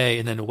and pay,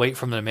 and then wait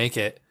for them to make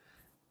it,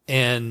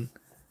 and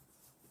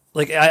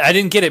like I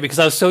didn't get it because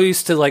I was so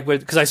used to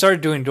because I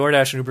started doing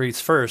DoorDash and Uber Eats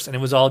first, and it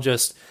was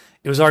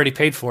already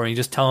paid for, and you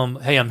just tell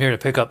them, hey, I'm here to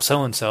pick up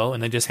so-and-so,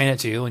 and they just hand it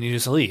to you, and you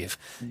just leave.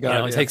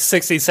 It takes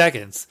 60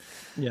 seconds.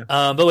 Yeah.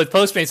 But with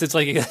Postmates, it's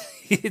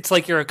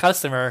like you're a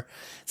customer.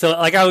 So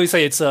like I always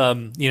say, it's,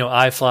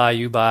 I fly,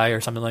 you buy, or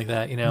something like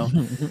that,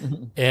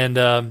 And,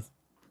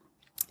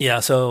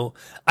 so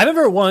I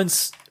remember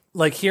once,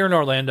 like here in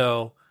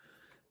Orlando,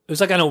 it was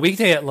like on a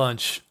weekday at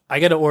lunch, I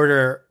get an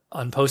order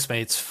on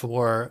Postmates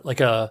for like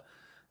a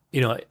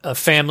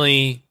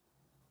family,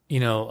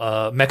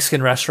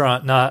 Mexican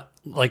restaurant, not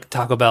like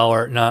Taco Bell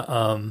or not,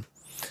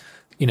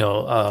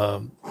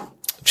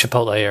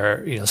 Chipotle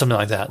or, something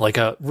like that, like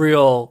a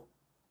real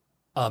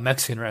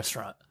Mexican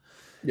restaurant.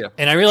 Yeah.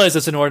 And I realized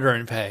it's an order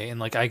and pay. And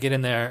like I get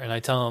in there and I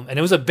tell them, and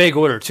it was a big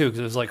order too, because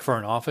it was like for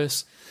an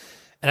office.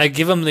 And I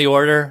give them the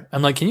order.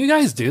 I'm like, can you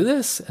guys do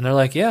this? And they're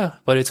like, yeah,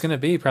 but it's going to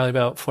be probably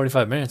about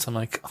 45 minutes. I'm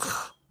like,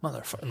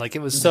 motherfucker. Like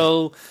it was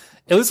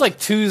like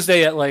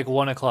Tuesday at like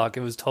 1:00.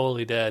 It was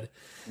totally dead.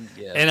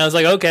 Yeah. And I was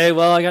like, okay,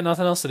 well, I got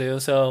nothing else to do.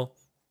 So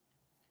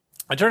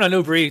I turn on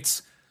Uber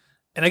Eats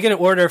and I get an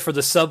order for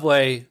the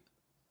Subway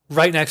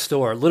right next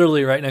door,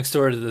 literally right next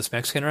door to this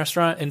Mexican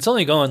restaurant. And it's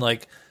only going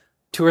like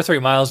 2 or 3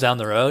 miles down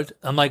the road.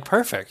 I'm like,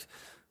 perfect.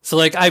 So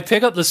like I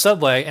pick up the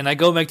Subway and I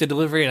go make the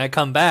delivery and I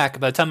come back.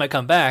 By the time I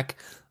come back,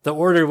 the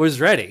order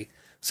was ready.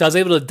 So I was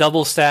able to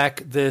double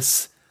stack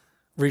this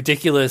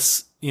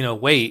ridiculous,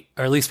 wait,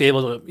 or at least be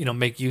able to,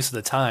 make use of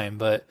the time.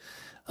 But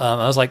I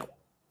was like,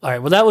 All right.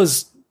 Well, that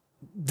was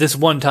this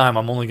one time.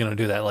 I'm only going to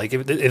do that. Like,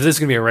 if this is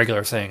going to be a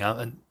regular thing,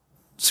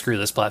 screw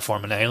this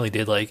platform. And I only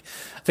did I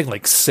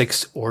think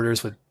 6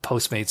 orders with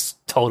Postmates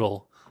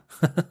total.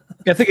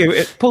 I think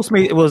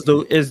Postmates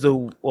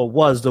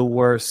was the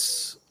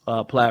worst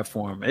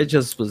platform. It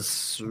just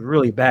was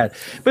really bad.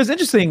 But it's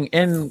interesting,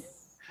 and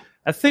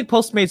I think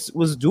Postmates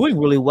was doing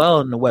really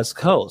well in the West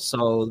Coast,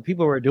 so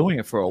people were doing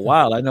it for a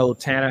while. I know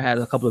Tanner had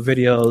a couple of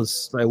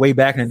videos way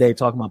back in the day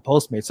talking about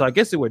Postmates, so I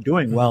guess they were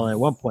doing well at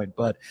one point.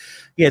 But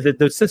yeah,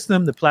 the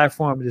system, the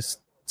platform is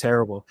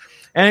terrible,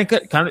 and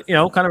it kind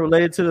of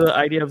related to the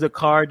idea of the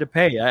card to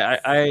pay.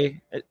 I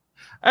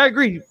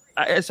agree.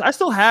 I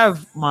still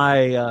have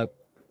my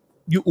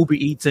Uber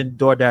Eats and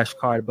DoorDash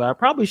card, but I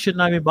probably should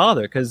not even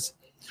bother because,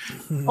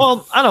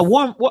 I don't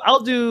know. I'll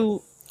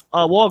do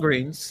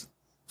Walgreens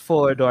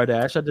for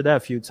DoorDash. I did that a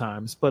few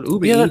times, but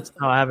Uber Eats,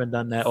 no, I haven't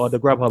done that. Or the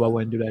Grubhub, I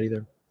wouldn't do that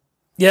either.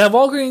 Yeah,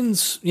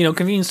 Walgreens,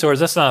 convenience stores,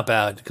 that's not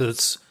bad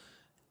because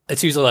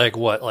it's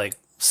usually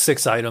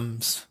 6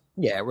 items.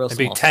 Yeah, real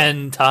maybe small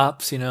 10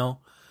 tops.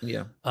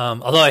 Yeah.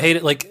 Although I hate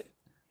it.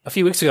 A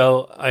few weeks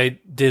ago, I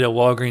did a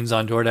Walgreens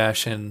on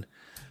DoorDash, and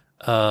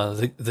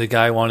the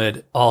guy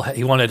wanted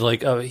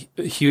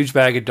a huge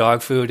bag of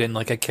dog food and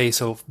a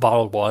case of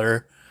bottled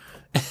water,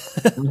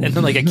 and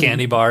then a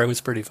candy bar. It was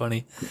pretty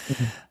funny.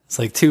 It's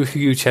 2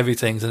 huge heavy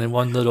things, and then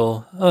one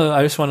little.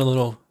 I just want a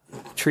little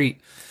treat.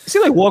 You see,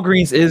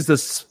 Walgreens is the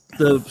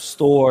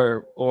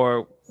store,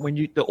 or when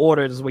the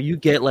orders where you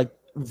get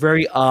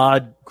very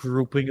odd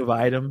grouping of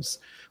items.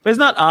 But it's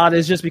not odd.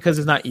 It's just because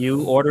it's not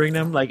you ordering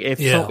them.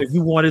 If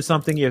you wanted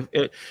something,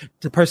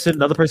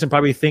 another person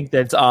probably think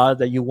that it's odd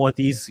that you want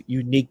these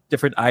unique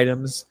different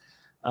items.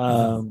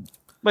 But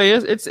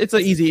it's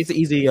an easy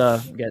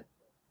get.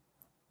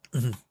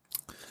 Mm-hmm.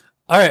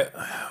 All right,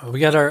 we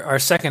got our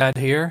second ad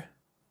here.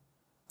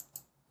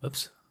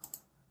 Oops.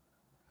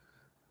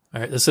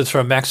 All right, this is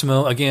from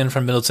Maximo, again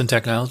from Middleton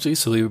Technology.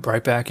 So we'll be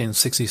right back in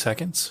 60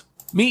 seconds.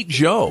 Meet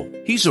Joe.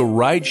 He's a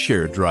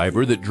rideshare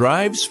driver that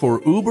drives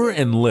for Uber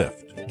and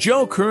Lyft.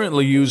 Joe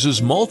currently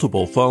uses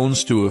multiple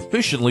phones to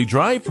efficiently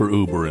drive for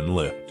Uber and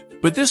Lyft.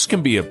 But this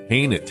can be a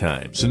pain at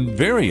times and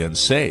very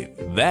unsafe.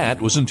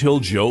 That was until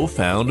Joe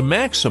found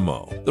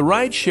Maximo, the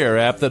rideshare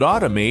app that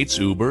automates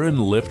Uber and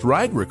Lyft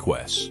ride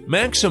requests.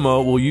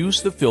 Maximo will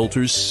use the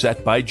filters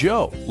set by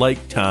Joe,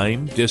 like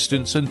time,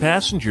 distance, and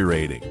passenger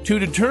rating, to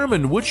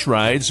determine which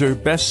rides are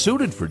best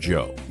suited for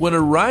Joe. When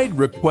a ride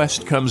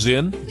request comes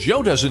in,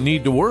 Joe doesn't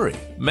need to worry.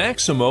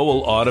 Maximo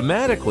will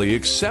automatically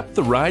accept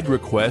the ride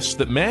request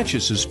that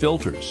matches his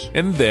filters,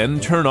 and then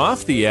turn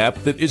off the app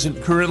that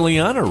isn't currently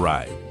on a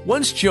ride.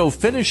 Once Joe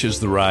finishes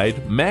the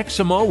ride,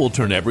 Maximo will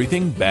turn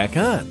everything back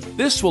on.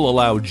 This will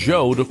allow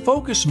Joe to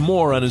focus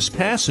more on his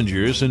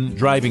passengers and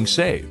driving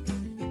safe.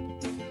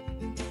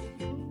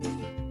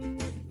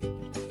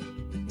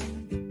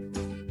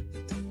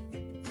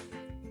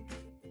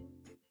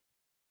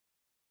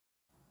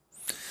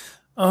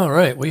 All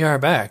right, we are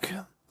back.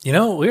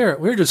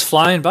 We're just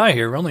flying by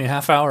here. We're only a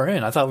half hour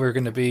in. I thought we were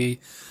going to be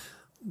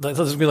this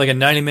was going to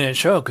be a 90-minute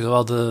show because of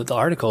all the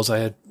articles I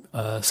had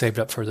saved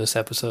up for this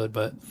episode.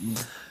 But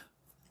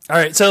all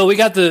right, so we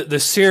got the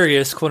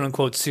serious, quote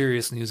unquote,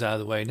 serious news out of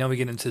the way. Now we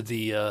get into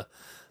the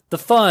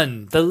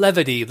fun, the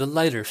levity, the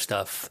lighter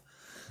stuff.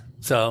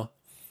 So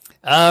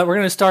we're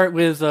going to start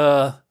with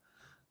a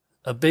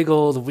big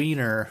old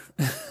wiener.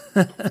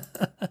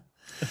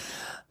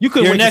 You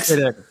couldn't wait to say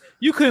that.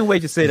 You couldn't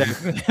wait to say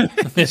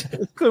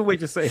that. Couldn't wait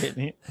to say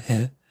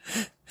it.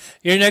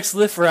 Your next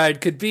Lyft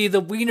ride could be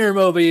the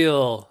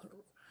Wienermobile.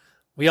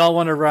 We all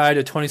want to ride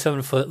a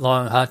 27-foot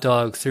long hot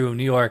dog through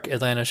New York,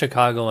 Atlanta,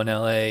 Chicago, and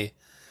LA.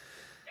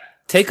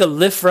 Take a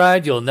Lyft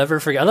ride you'll never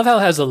forget. I love how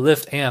it has a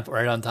Lyft amp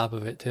right on top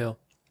of it too.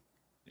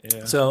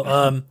 Yeah.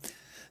 So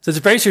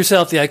to brace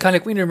yourself, the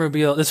iconic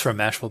Wienermobile, this is from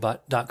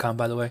Mashable.com,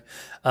 by the way.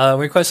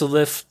 Request a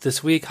Lyft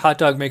this week. Hot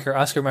dog maker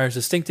Oscar Mayer's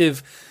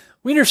distinctive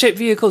Wiener-shaped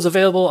vehicles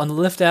available on the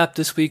Lyft app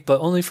this week, but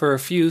only for a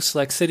few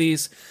select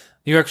cities: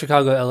 New York,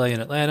 Chicago, LA,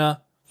 and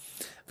Atlanta.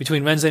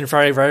 Between Wednesday and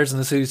Friday, riders in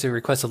the cities who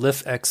request a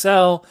Lyft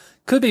XL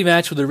could be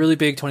matched with a really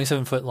big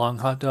 27-foot long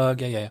hot dog.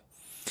 Yeah.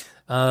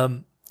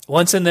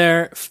 Once in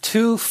there,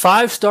 2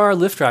 5-star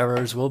Lyft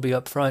drivers will be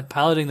up front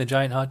piloting the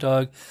giant hot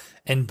dog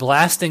and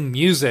blasting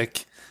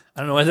music.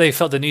 I don't know why they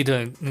felt the need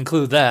to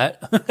include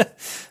that.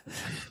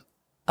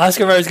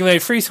 Oscar Mayer is going to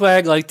make free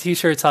swag like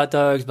t-shirts, hot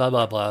dogs, blah,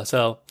 blah, blah.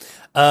 So,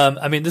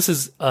 this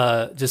is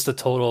just a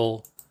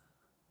total...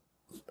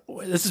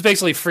 This is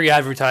basically free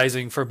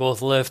advertising for both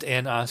Lyft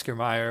and Oscar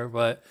Mayer,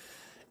 but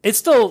it's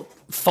still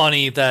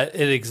funny that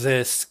it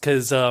exists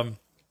because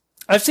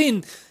I've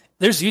seen...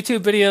 There's YouTube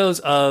videos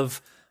of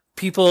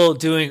people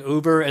doing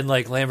Uber and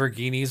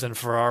Lamborghinis and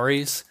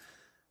Ferraris,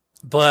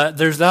 but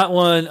there's not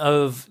one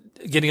of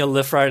getting a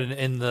Lyft ride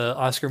in the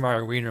Oscar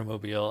Mayer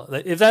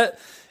Wienermobile.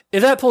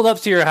 If that pulled up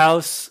to your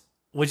house,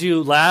 would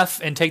you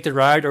laugh and take the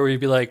ride, or would you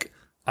be like,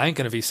 I ain't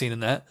gonna be seen in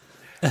that?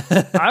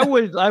 I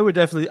would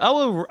definitely.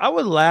 I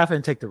would laugh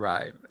and take the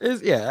ride.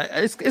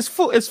 It's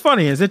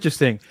funny. It's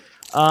interesting.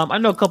 I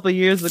know a couple of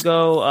years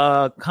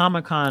ago,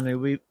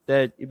 Comic-Con,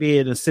 that be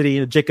in the city,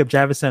 the Jacob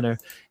Javits Center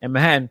in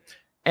Manhattan,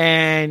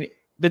 and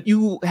that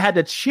you had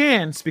the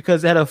chance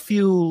because they had a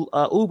few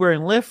Uber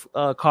and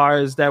Lyft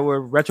cars that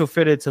were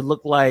retrofitted to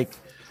look like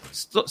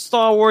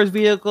Star Wars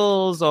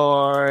vehicles,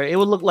 or it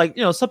would look like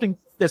something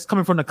that's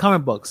coming from the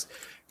comic books.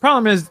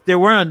 Problem is there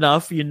weren't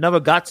enough. You never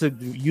got to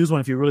use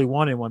one if you really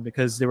wanted one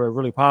because they were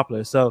really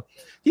popular. So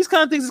these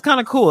kind of things is kind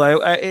of cool.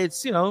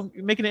 It's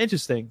making it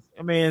interesting.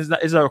 I mean,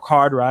 it's a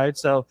hard ride.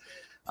 So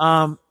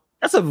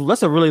that's a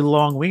really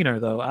long wiener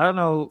though. I don't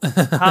know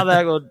how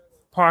that would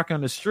park on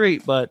the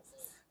street, but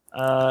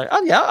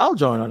I'll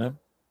join on it.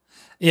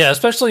 Yeah,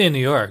 especially in New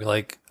York.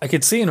 Like I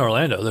could see in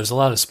Orlando, there's a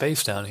lot of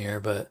space down here,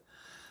 but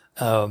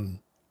I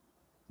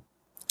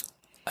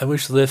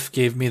wish Lyft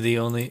gave me the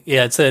only.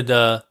 Yeah, it said.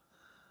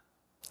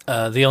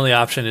 The only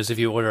option is if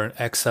you order an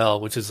XL,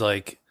 which is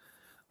like,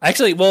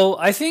 actually, well,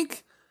 I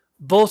think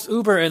both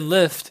Uber and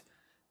Lyft,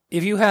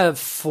 if you have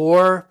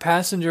 4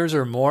 passengers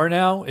or more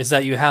now, is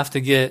that you have to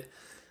get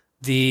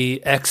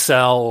the XL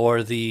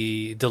or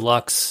the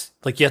deluxe.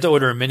 Like you have to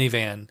order a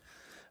minivan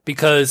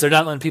because they're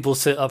not letting people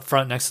sit up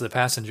front next to the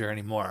passenger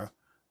anymore.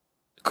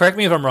 Correct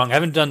me if I'm wrong. I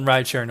haven't done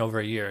rideshare in over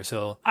a year,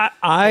 so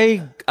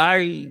I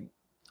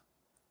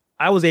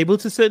was able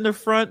to sit in the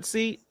front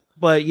seat.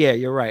 But yeah,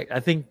 you're right. I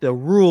think the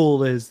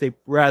rule is they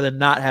rather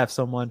not have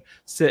someone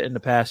sit in the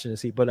passenger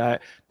seat.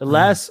 But the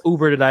last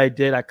Uber that I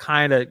did, I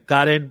kind of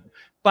got in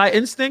by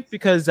instinct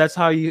because that's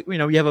how you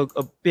have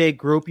a big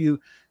group. The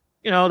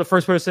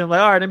first person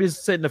like, all right, let me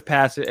just sit in the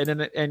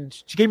passenger,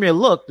 and she gave me a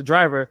look, the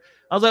driver.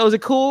 I was like, was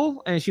it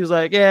cool? And she was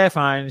like, yeah,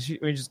 fine. And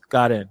we just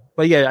got in.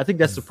 But yeah, I think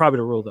that's probably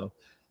the rule though.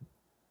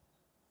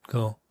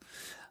 Cool.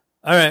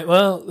 All right.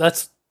 Well,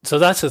 that's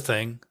the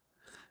thing.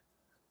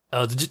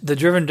 The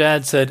Driven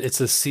Dad said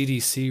it's a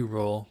CDC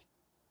rule.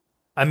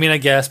 I mean, I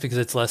guess because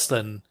it's less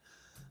than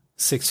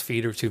 6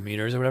 feet or 2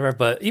 meters or whatever.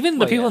 But even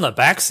the people in the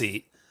back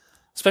seat,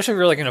 especially if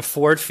you're like in a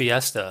Ford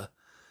Fiesta,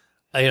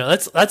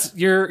 that's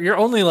you're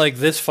only like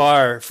this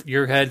far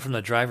your head from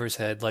the driver's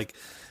head. Like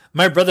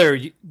my brother,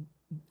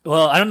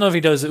 well, I don't know if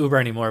he does Uber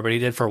anymore, but he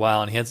did for a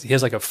while, and he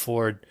has like a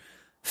Ford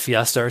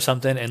Fiesta or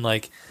something, and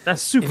like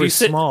that's super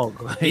small.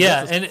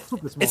 Yeah, and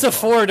it's a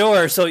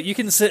 4-door, so you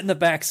can sit in the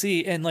back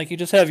seat, and like you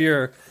just have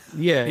your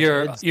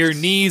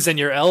knees and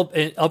your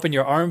up in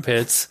your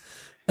armpits.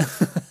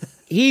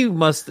 He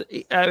must.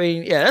 I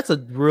mean, yeah, that's a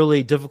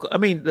really difficult. I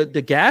mean,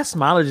 the gas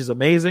mileage is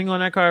amazing on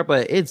that car,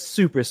 but it's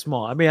super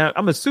small. I mean,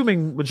 I'm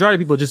assuming majority of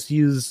people just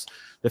use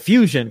the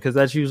Fusion because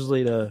that's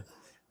usually the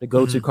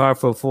go-to car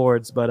for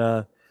Fords,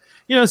 but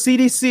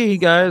CDC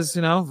guys,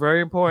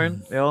 very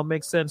important. They all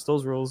make sense,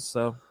 those rules.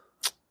 So,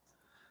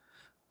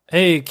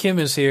 hey, Kim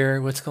is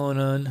here. What's going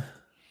on?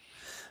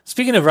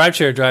 Speaking of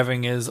rideshare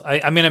driving,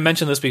 I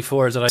mentioned this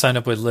before, is that I signed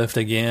up with Lyft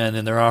again,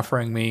 and they're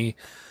offering me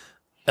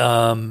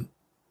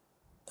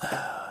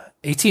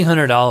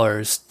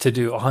 $1,800 to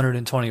do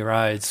 120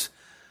 rides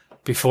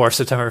before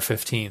September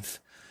 15th.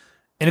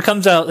 And it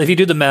comes out, if you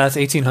do the math,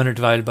 1,800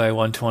 divided by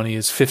 120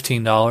 is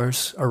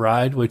 $15 a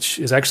ride, which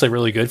is actually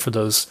really good for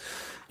those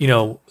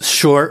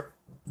short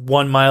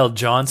 1 mile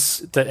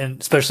jaunts,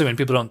 and especially when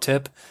people don't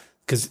tip,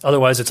 because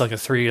otherwise it's like a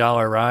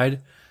 $3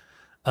 ride.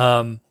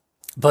 But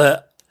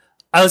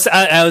I was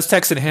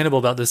texting Hannibal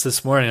about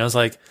this morning. I was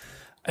like,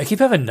 I keep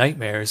having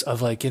nightmares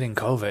of like getting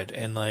COVID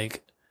and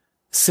like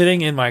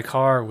sitting in my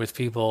car with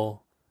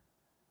people,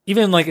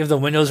 even like if the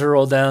windows are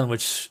rolled down,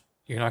 which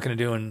you're not going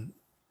to do in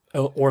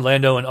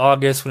Orlando in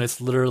August when it's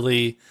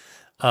literally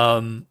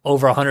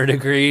over 100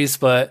 degrees,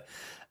 but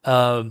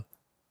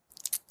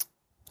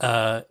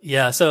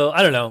yeah, so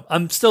I don't know.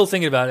 I'm still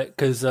thinking about it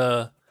because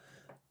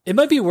it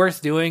might be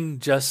worth doing.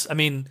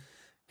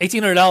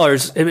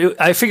 $1,800.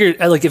 I figured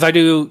like if I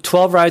do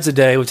 12 rides a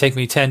day, it would take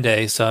me 10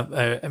 days. So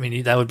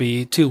that would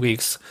be 2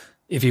 weeks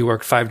if you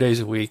work 5 days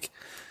a week.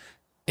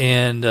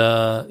 And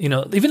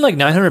even like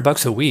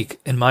 $900 a week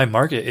in my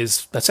market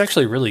that's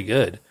actually really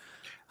good.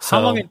 So,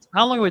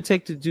 how long would it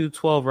take to do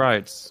 12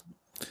 rides?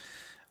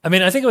 I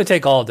think it would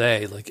take all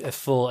day, like a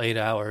full 8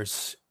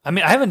 hours. I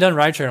haven't done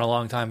rideshare in a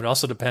long time. It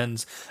also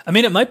depends.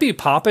 It might be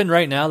popping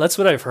right now. That's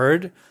what I've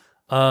heard.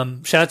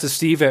 Shout out to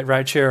Steve at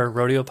Rideshare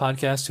Rodeo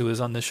Podcast, who was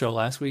on this show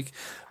last week.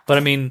 But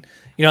I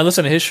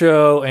listen to his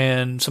show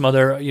and some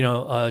other,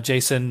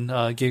 Jason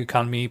Gig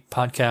Economy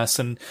podcasts.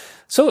 And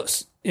so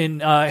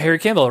in Harry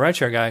Campbell, a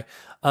rideshare guy,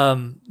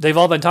 they've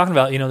all been talking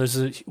about, there's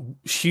a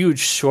huge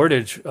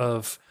shortage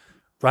of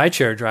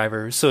rideshare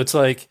drivers. So it's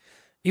like,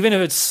 even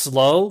if it's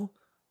slow,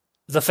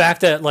 the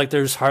fact that like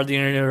there's hardly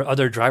any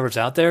other drivers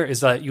out there is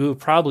that you would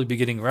probably be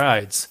getting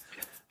rides.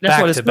 That's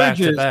why the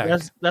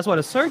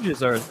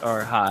surges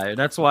are high.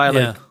 That's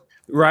why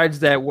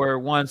rides that were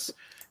once,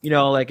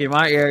 like in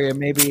my area,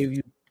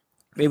 maybe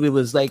it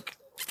was like,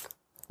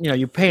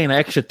 you're paying an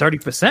extra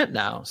 30%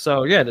 now.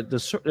 So yeah,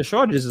 the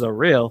shortages are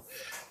real.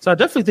 So I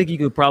definitely think you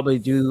could probably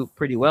do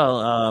pretty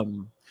well.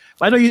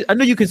 I know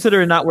you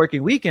consider not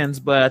working weekends,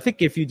 but I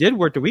think if you did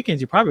work the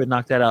weekends, you probably would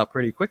knock that out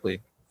pretty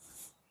quickly.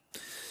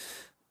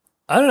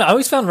 I don't know. I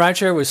always found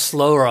rideshare was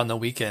slower on the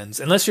weekends,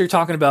 unless you're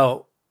talking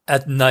about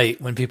at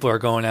night when people are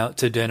going out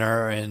to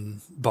dinner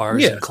and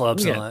bars and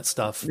clubs and all that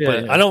stuff.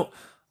 But I don't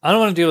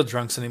want to deal with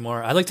drunks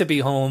anymore. I like to be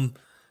home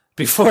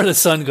before the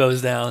sun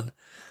goes down.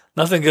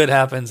 Nothing good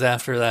happens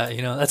after that.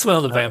 That's when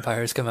all the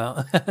vampires come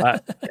out.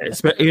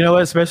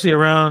 Especially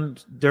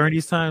around during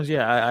these times.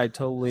 Yeah, I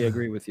totally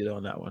agree with you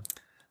on that one.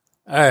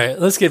 All right,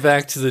 let's get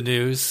back to the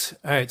news.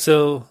 All right,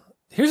 so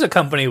here's a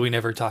company we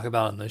never talk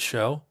about on this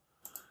show.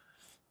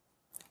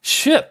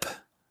 Shipt.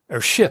 Yeah,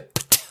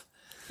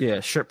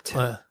 shipped.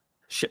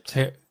 Shipt.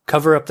 Here,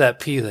 cover up that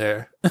P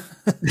there.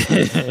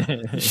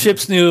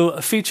 Shipt's new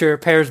feature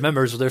pairs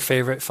members with their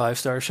favorite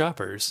 5-star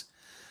shoppers.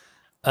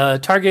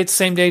 Target's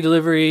same-day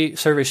delivery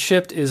service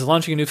Shipt is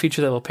launching a new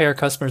feature that will pair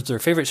customers with their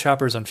favorite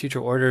shoppers on future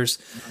orders.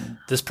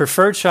 This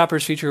preferred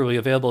shoppers feature will be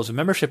available as a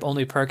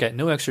membership-only perk at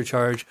no extra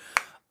charge,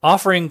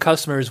 offering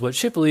customers what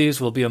Shipt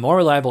believes will be a more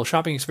reliable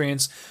shopping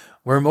experience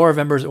where more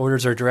members'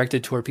 orders are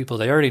directed toward people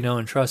they already know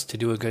and trust to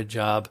do a good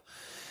job.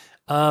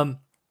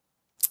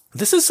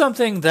 This is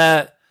something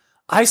that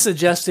I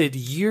suggested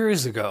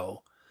years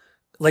ago.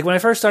 Like when I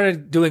first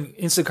started doing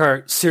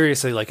Instacart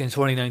seriously, like in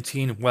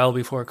 2019, well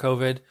before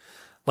COVID,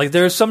 like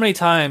there's so many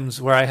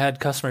times where I had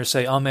customers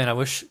say, "Oh man, I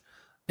wish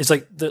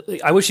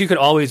you could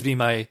always be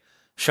my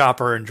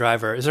shopper and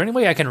driver. Is there any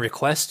way I can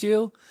request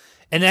you?"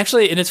 And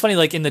it's funny,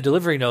 like in the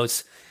delivery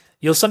notes,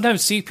 you'll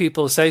sometimes see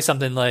people say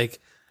something like,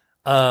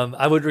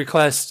 "I would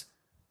request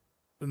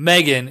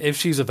Megan if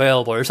she's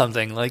available," or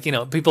something. Like,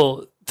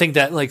 people think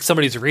that like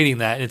somebody's reading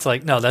that, and it's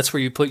like, no, that's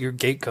where you put your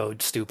gate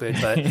code, stupid.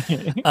 But,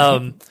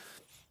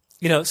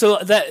 so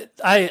that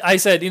I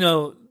said,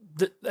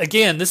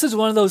 again, this is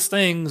one of those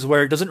things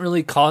where it doesn't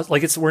really cost,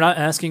 like we're not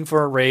asking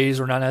for a raise,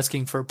 we're not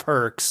asking for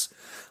perks,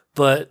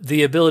 but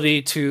the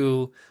ability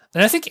to,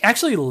 and I think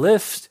actually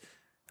Lyft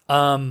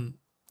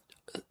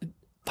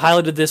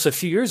piloted this a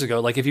few years ago.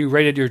 Like if you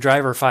rated your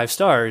driver 5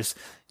 stars,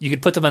 you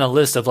could put them on a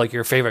list of like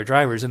your favorite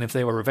drivers, and if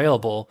they were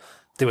available,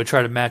 they would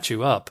try to match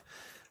you up.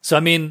 So, I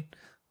mean,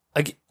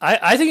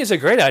 I think it's a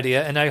great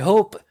idea, and I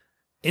hope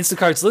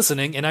Instacart's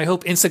listening, and I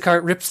hope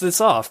Instacart rips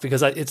this off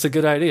because it's a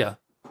good idea.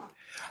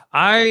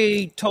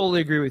 I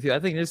totally agree with you. I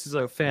think this is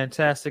a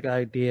fantastic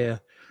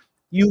idea.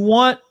 You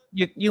want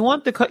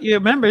your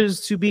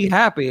members to be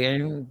happy,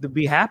 and to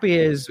be happy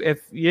is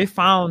if you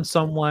found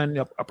someone,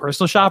 a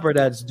personal shopper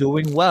that's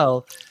doing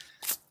well,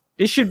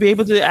 they should be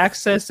able to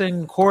access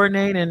and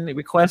coordinate and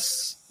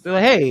request.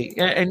 Like, hey,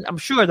 and I'm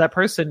sure that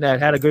person that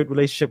had a good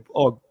relationship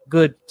or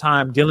good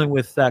time dealing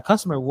with that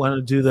customer wanted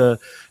to do the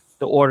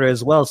order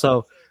as well.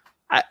 So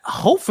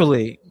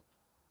hopefully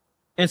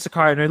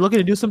Instacart, and they're looking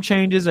to do some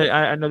changes.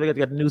 I know they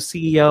got a new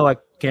CEO. I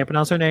can't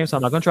pronounce her name, so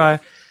I'm not going to try.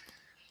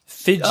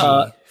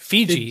 Fiji.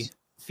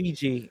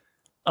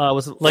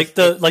 Was like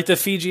the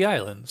Fiji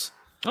Islands.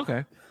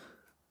 Okay.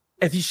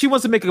 If she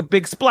wants to make a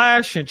big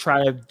splash and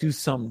try to do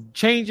some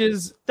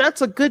changes,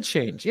 that's a good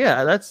change.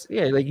 Yeah,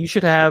 like you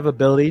should have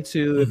ability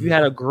to, if you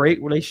had a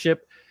great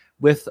relationship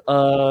with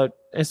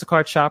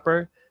Instacart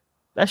shopper,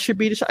 that should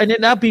be and then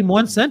that'd be more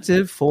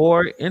incentive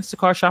for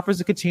Instacart shoppers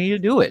to continue to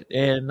do it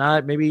and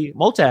not maybe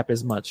multi-app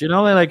as much.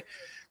 Like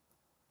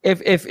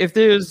if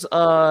there's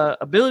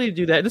ability to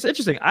do that, and it's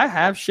interesting. I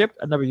have Shipt.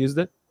 I never used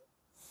it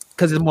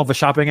because it's more of a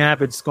shopping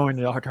app. It's going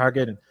to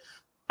Target, and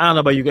I don't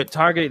know about you. Get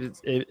Target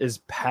is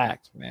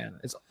packed, man.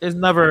 It's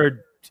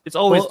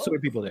always too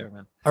many people there,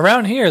 man.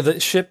 Around here, the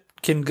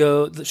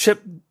Shipt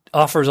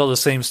offers all the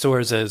same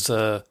stores as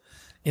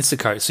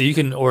Instacart, so you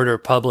can order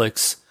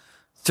Publix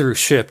through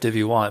Shipt if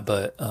you want,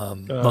 but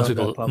most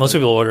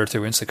people order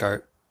through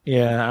Instacart.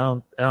 Yeah, I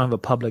don't have a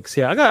Publix.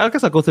 Yeah, I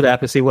guess I'll go through the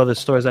app and see what other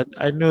stores.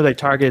 I know that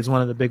Target is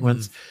one of the big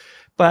ones,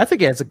 but I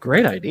think it's a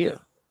great idea.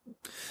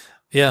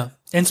 Yeah,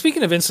 and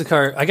speaking of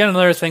Instacart, I got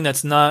another thing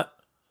that's not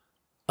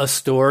a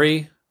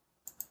story,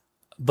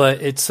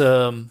 but it's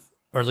or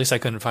at least I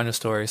couldn't find a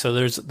story. So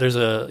there's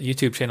a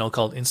YouTube channel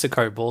called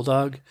Instacart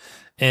Bulldog,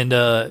 and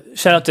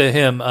shout out to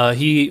him.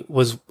 He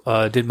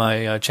did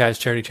my Chad's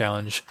Charity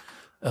Challenge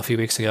a few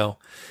weeks ago,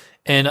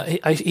 and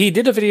he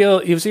did a video.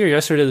 He was here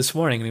yesterday, this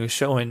morning, and he was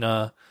showing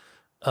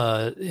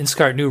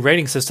Instacart new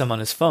rating system on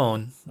his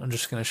phone. I'm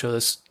just going to show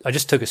this. I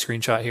just took a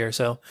screenshot here,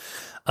 so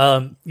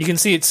you can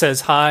see it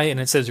says hi, and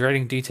it says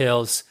rating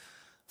details,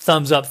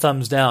 thumbs up,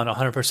 thumbs down,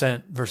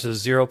 100%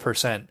 versus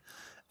 0%.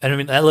 And I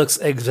mean, that looks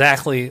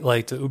exactly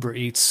like the Uber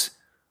Eats,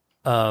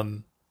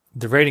 the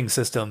rating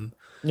system.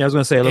 Yeah, I was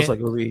going to say it looks like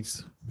Uber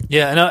Eats.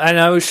 Yeah, and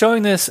I was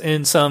showing this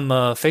in some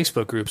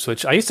Facebook groups,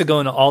 which I used to go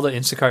into all the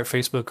Instacart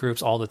Facebook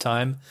groups all the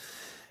time,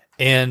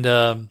 and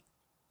I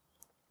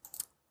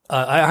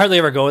hardly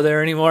ever go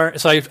there anymore.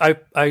 So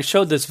I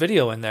showed this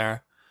video in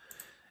there,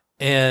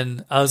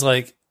 and I was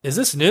like, "Is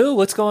this new?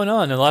 What's going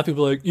on?" And a lot of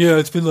people are like, "Yeah,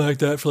 it's been like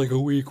that for like a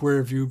week. Where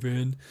have you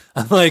been?"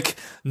 I'm like,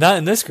 "Not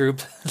in this group,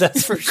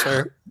 that's for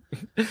sure."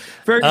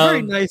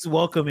 Very nice,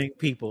 welcoming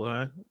people,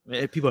 huh?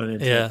 People on the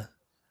internet.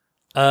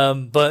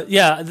 Yeah. But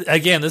yeah,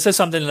 again, this is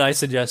something that I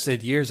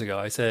suggested years ago.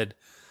 I said,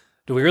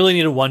 do we really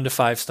need a 1 to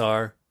 5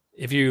 star?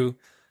 If you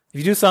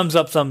do thumbs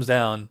up, thumbs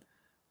down,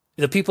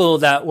 the people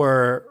that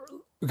were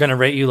going to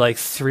rate you like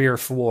 3 or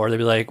 4. They'd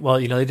be like, well,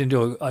 they didn't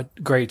do a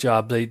great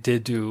job. They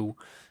did do,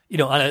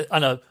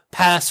 on a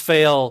pass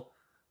fail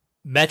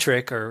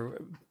metric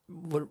or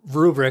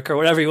rubric or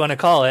whatever you want to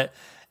call it.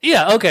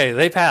 Yeah, okay,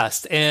 they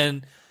passed.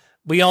 And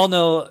we all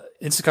know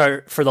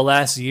Instacart for the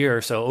last year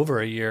or so, over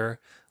a year,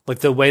 like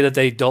the way that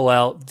they dole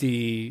out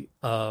the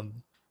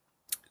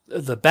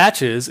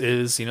batches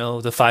is, the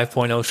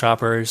 5.0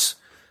 shoppers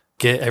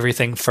get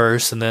everything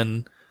first, and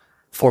then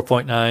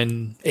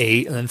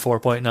 4.98 and then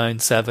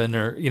 4.97,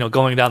 or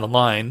going down the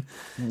line.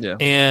 Yeah.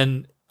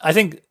 And I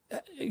think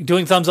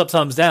doing thumbs up,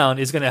 thumbs down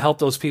is going to help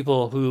those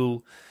people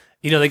who,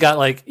 they got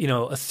like,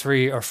 a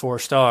 3 or 4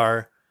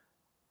 star,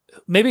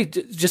 maybe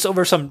just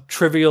over some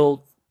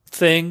trivial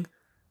thing,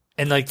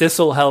 and like this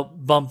will help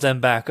bump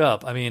them back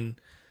up. I mean,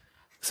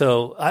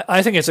 so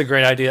I think it's a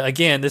great idea.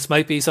 Again, this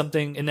might be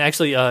something, and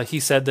actually he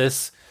said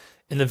this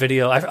in the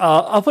video.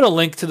 I'll put a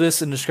link to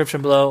this in the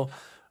description below.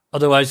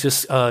 Otherwise,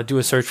 just do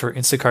a search for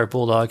Instacart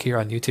Bulldog here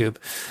on YouTube.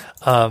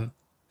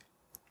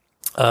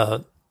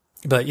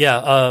 But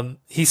yeah,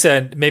 he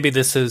said maybe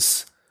this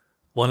is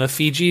one of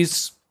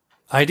Fiji's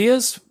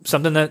ideas,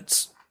 something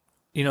that's,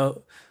 Yeah,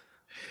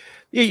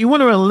 you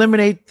want to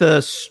eliminate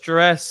the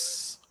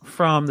stress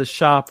from the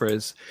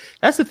shoppers.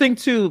 That's the thing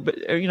too.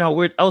 But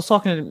I was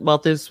talking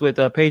about this with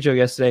Pedro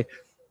yesterday.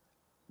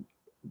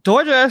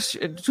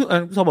 DoorDash,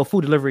 talking about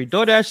food delivery.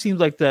 DoorDash seems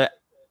like the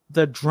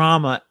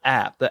drama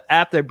app, the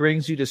app that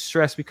brings you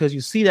distress because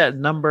you see that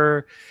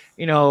number,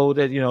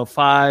 that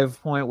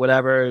 5 point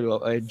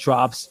whatever, it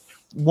drops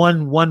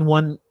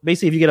one.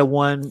 Basically, if you get a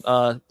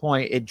 1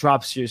 point, it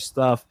drops your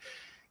stuff.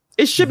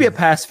 It should be a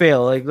pass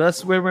fail. Like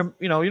that's where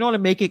you don't want to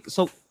make it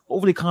so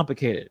overly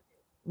complicated.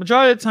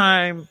 Majority of the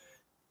time,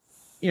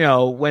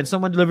 when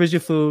someone delivers your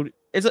food,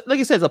 it's like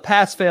you said, it's a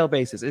pass fail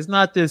basis. It's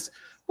not this.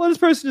 Well, this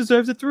person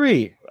deserves a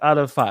 3 out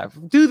of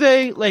 5. Do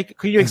they? Like,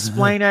 can you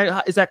explain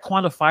that? Is that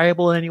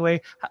quantifiable in any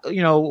way?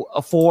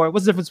 A 4.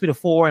 What's the difference between a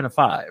 4 and a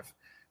 5?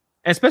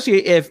 And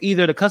especially if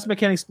either the customer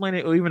can't explain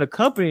it or even a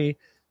company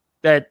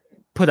that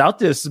put out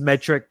this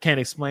metric can't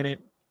explain it.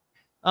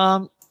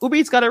 Uber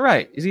Eats got it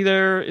right. It's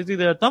either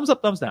a thumbs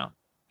up, thumbs down.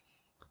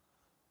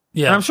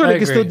 Yeah, and I'm sure they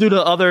can still do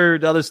the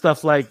other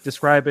stuff like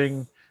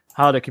describing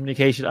how the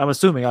communication. I'm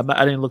assuming I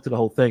didn't look to the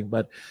whole thing,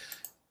 but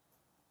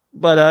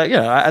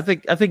yeah, I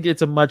think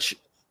it's a much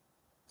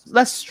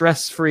less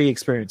stress-free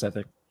experience. I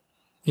think.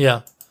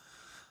 Yeah,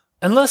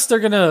 unless they're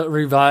gonna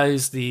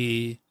revise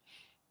the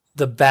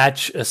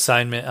batch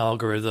assignment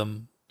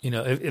algorithm.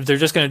 If they're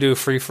just gonna do a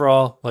free for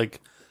all, like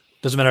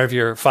doesn't matter if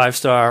you're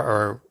 5-star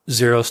or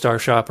 0-star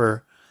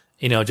shopper,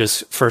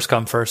 just first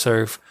come first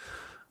serve.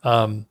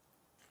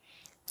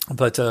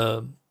 But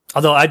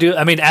although as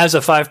a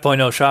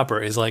 5.0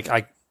 shopper, is like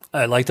I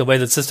like the way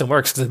the system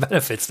works because it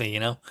benefits me.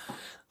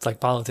 It's like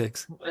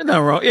politics.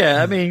 No wrong.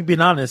 Yeah,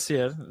 being honest.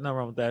 Yeah, no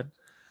wrong with that.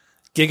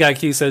 Gig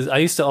IQ says, I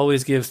used to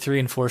always give 3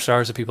 and 4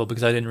 stars to people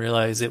because I didn't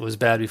realize it was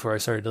bad before I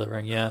started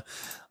delivering. Yeah.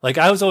 Like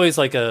I was always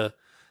like I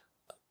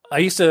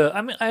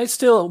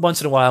still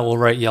once in a while will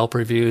write Yelp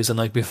reviews. And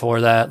like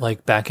before that,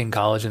 like back in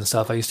college and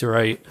stuff, I used to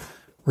write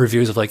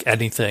reviews of like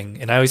anything.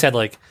 And I always had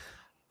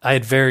I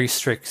had very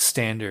strict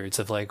standards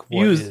of like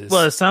what is.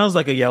 Well, it sounds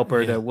like a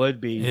Yelper that would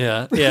be.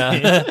 Yeah.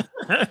 Yeah.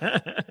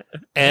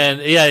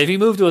 And yeah, if you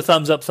move to a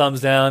thumbs up,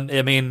 thumbs down, I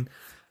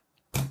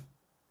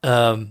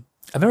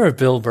remember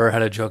Bill Burr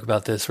had a joke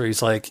about this where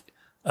he's like,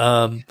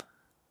 Nobel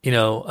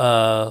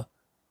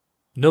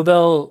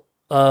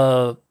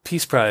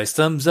Peace Prize,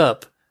 thumbs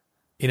up,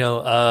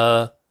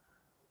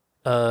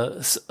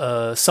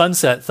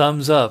 sunset,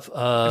 thumbs up,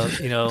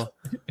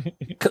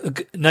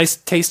 nice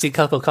tasty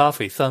cup of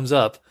coffee, thumbs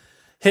up.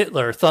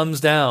 Hitler,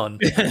 thumbs down.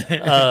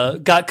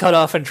 Got cut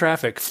off in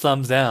traffic,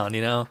 thumbs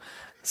down,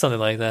 something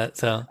like that.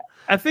 So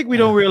I think we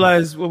don't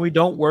realize when we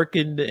don't work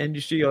in the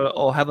industry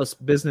or have a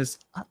business,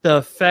 the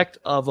effect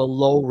of a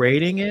low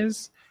rating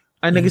is.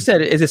 And like I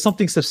said, is it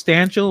something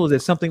substantial? Is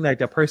it something that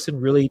the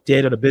person really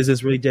did or the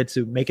business really did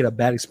to make it a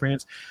bad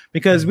experience?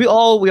 Because we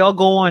all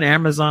go on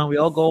Amazon, we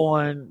all go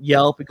on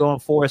Yelp, we go on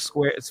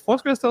Foursquare. Is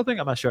Foursquare still a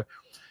thing? I'm not sure.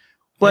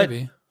 But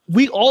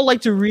we all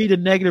like to read a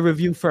negative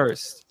review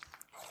first.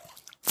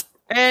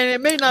 And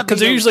it may not be because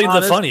they're usually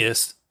the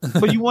funniest.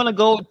 But you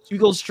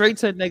go straight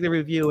to a negative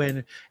review,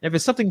 and if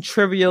it's something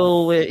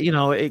trivial,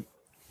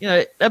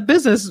 that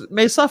business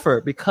may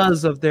suffer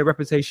because of their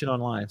reputation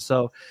online.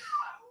 So,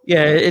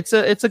 yeah, it's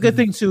a good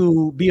thing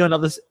to be on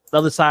the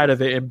other side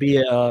of it and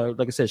be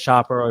like I said,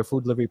 shopper or a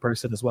food delivery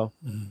person as well.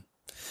 Mm-hmm.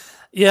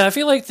 Yeah, I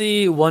feel like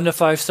the 1 to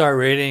 5 star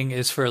rating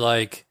is for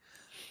like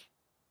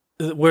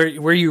where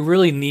you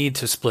really need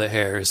to split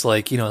hairs,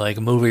 like like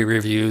movie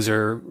reviews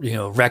or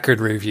record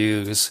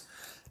reviews.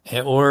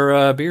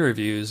 Or beer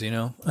reviews,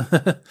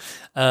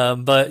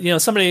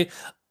 but somebody,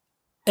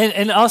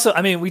 and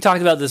also, we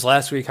talked about this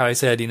last week. How I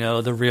said,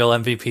 the real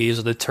MVPs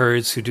are the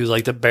turds who do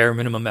like the bare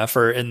minimum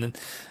effort, and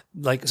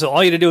like so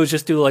all you have to do is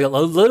just do like a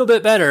little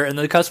bit better, and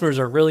the customers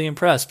are really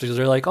impressed because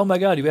they're like, oh my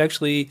god, you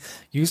actually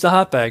used the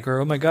hot bag,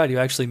 or oh my god, you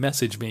actually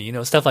messaged me,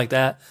 stuff like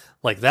that.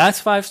 Like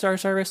that's 5-star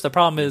service. The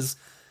problem is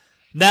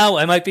now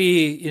I might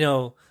be,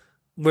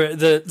 where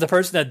the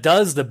person that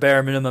does the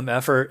bare minimum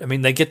effort, I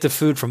mean, they get the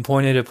food from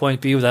point A to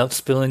point B without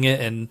spilling it,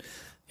 and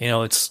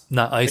it's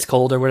not ice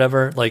cold or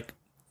whatever. Like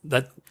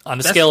that on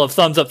a scale of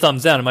thumbs up,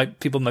 thumbs down,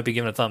 people might be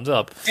giving a thumbs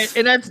up.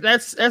 And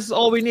that's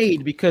all we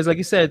need, because like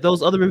you said,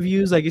 those other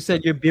reviews, like you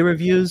said, your beer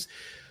reviews,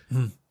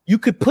 you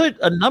could put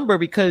a number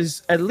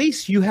because at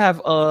least you have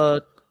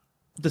the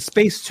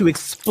space to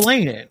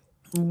explain it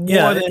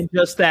more than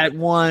just that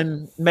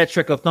one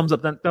metric of thumbs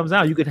up, thumbs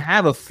down. You could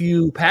have a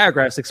few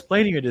paragraphs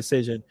explaining your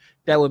decision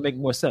that would make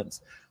more sense.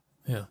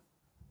 Yeah.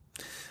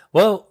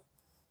 Well,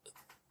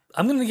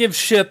 I'm going to give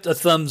Shipt a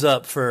thumbs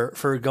up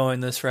for going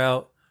this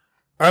route.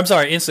 Or I'm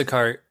sorry,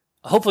 Instacart.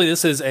 Hopefully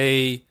this is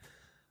a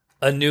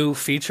new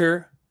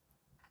feature.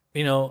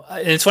 And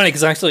it's funny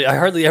because actually I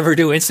hardly ever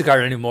do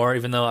Instacart anymore,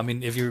 even though, I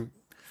mean,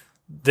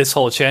 this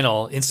whole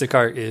channel,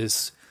 Instacart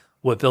is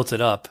what built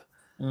it up.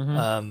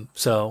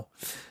 So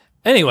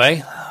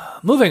anyway,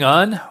 moving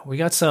on, we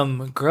got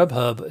some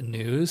Grubhub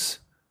news.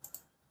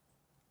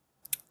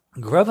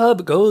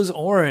 Grubhub goes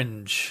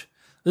orange.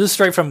 This is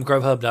straight from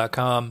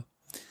Grubhub.com.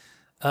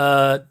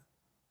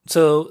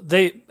 So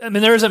there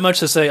isn't much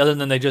to say other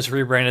than they just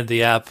rebranded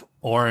the app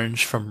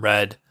orange from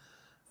red.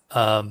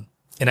 And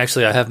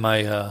actually I have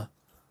my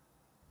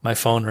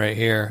phone right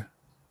here,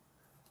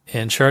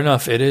 and sure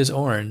enough, it is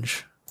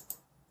orange.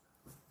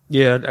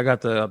 Yeah, I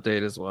got the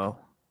update as well.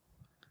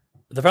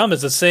 The problem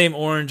is the same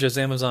orange as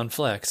Amazon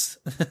Flex.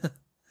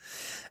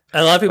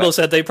 A lot of people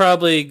said they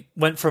probably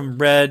went from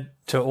red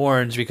to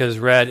orange because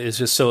red is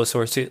just so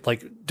associated.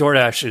 Like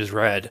DoorDash is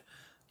red,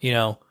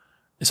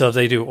 So if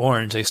they do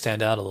orange, they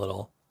stand out a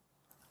little.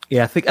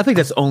 Yeah, I think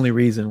that's the only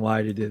reason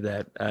why they did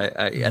that.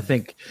 I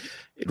think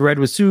red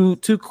was too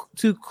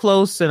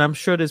close, and I'm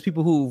sure there's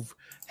people who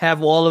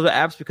have all of the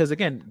apps because,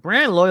 again,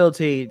 brand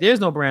loyalty,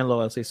 there's no brand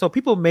loyalty. So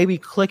people may be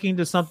clicking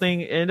to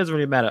something and it doesn't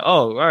really matter.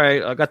 Oh, all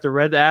right, I got the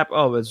red app.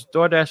 Oh, it's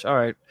DoorDash. All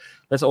right,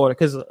 let's order.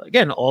 Because,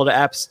 again, all the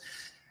apps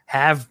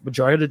have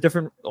majority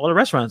of all the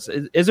restaurants.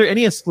 Is there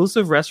any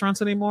exclusive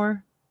restaurants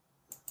anymore?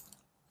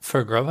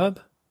 For Grubhub?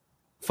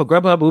 For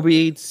Grubhub, Uber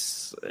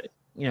Eats,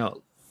 I don't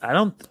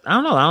know. I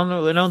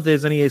don't know if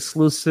there's any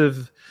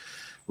exclusive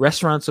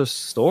restaurants or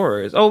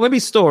stores. Oh, maybe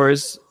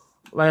stores.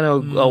 I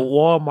know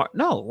Walmart.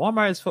 No,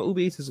 Walmart is for Uber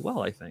Eats as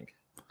well, I think.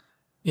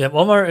 Yeah,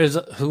 Walmart is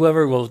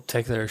whoever will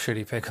take their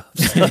shitty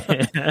pickups.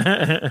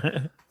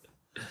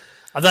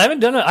 I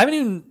haven't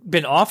even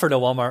been offered a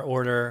Walmart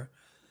order.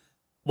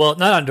 Well,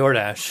 not on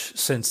DoorDash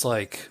since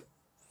like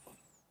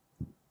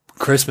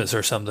Christmas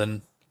or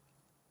something.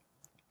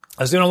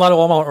 I was doing a lot of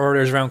Walmart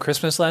orders around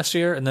Christmas last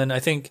year, and then I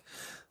think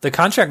the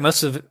contract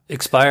must have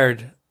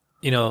expired,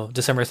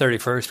 December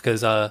 31st,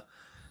 because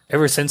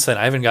ever since then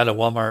I haven't got a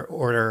Walmart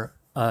order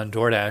on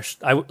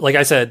DoorDash. Like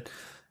I said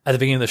at the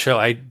beginning of the show,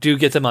 I do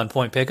get them on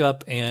point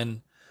pickup,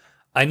 and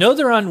I know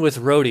they're on with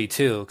Roadie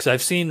too, because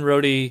I've seen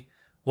Roadie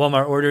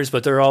Walmart orders,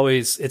 but they're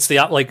always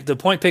the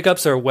point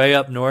pickups are way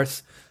up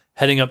north,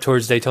 heading up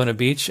towards Daytona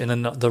Beach, and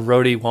then the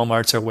Roadie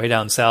Walmarts are way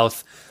down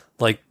south,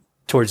 like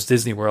towards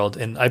Disney World,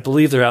 and I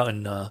believe they're out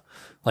in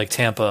like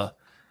Tampa.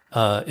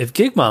 If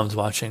Gig Mom's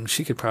watching,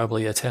 she could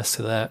probably attest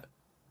to that.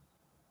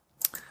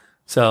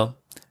 So,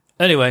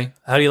 anyway,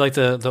 how do you like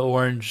the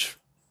orange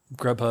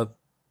Grubhub?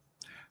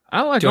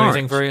 I like do orange.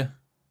 Anything for you?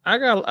 I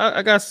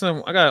got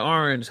an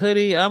orange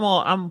hoodie.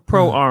 I'm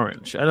pro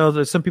orange. I know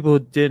there's some people who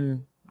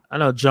didn't. I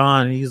know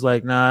John. He's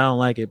like, nah, I don't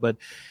like it. But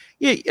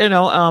yeah,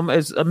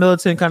 as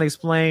Militant kind of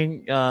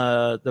explained,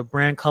 the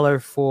brand color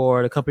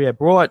for the company that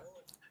brought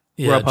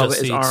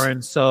Grubhub is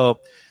orange, so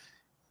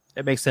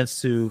it makes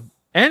sense to.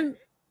 And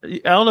I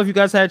don't know if you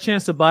guys had a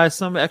chance to buy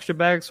some extra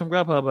bags from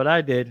Grubhub, but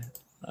I did.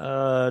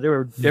 They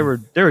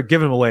were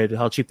giving them away to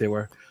how cheap they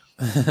were.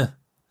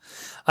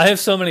 I have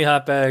so many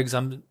hot bags.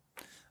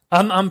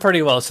 I'm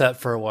pretty well set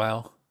for a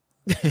while.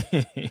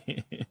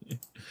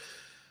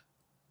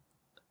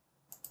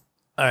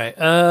 All right,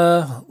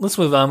 let's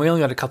move on. We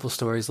only got a couple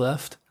stories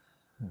left.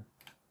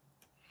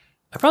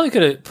 I probably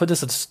could have put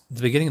this at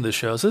the beginning of the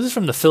show. So this is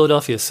from the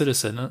Philadelphia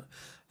Citizen.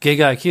 Gig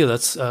IQ,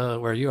 that's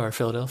where you are,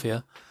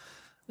 Philadelphia.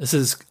 This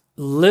is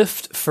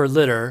Lyft for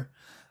litter.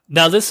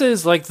 Now, this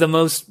is like the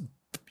most...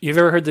 You've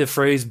ever heard the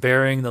phrase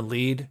bearing the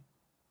lead?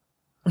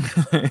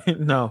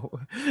 No.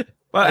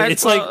 But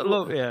it's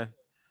yeah.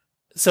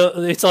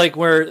 So it's like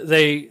where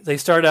they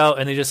start out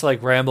and they just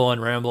like ramble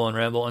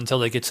until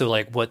they get to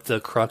like what the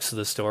crux of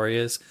the story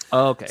is.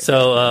 Oh, okay.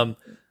 So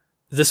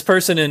this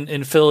person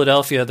in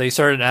Philadelphia, they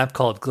started an app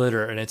called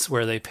Glitter, and it's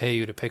where they pay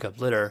you to pick up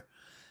litter.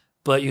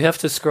 But you have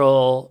to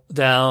scroll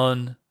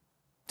down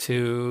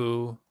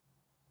to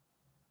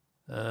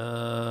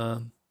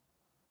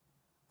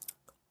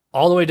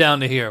all the way down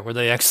to here where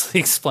they actually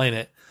explain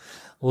it.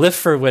 Lyft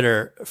for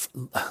litter.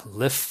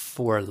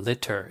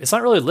 It's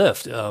not really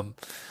Lyft. All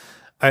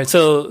right,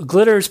 so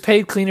Glitter's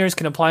paid cleaners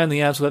can apply on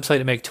the app's website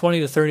to make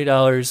 $20 to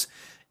 $30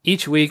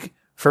 each week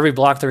for every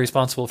block they're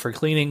responsible for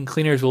cleaning.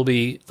 Cleaners will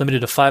be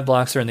limited to 5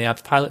 blocks during the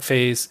app's pilot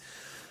phase,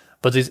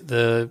 but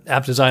the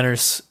app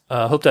designers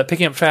hope that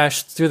picking up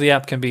trash through the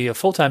app can be a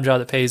full-time job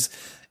that pays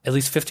at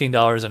least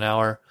 $15 an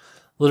hour.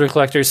 Litter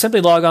collectors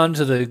simply log on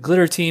to the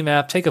Glitter Team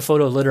app, take a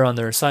photo of litter on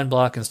their assigned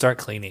block, and start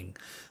cleaning.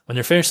 When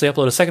they're finished, they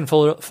upload a second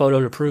photo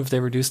to prove they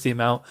reduced the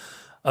amount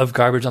of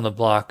garbage on the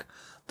block.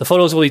 The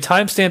photos will be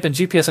timestamped and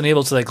GPS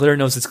enabled so that Glitter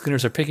knows its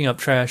cleaners are picking up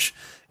trash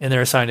in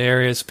their assigned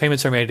areas.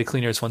 Payments are made to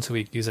cleaners once a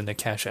week using the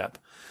Cash App.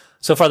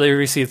 So far, they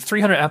received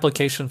 300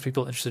 applications from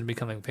people interested in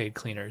becoming paid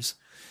cleaners.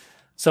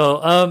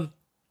 So,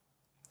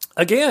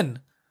 again,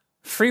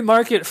 free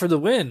market for the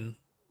win.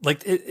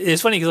 Like,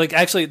 it's funny because, like,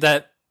 actually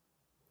that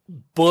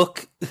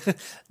book,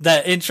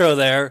 that intro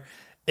there,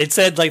 it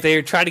said, like, they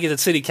were trying to get the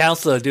city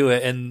council to do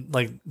it, and,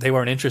 like, they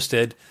weren't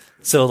interested.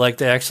 So, like,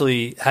 they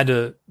actually had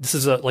to, this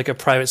is like a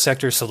private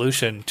sector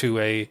solution to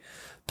a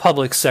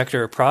public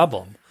sector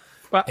problem.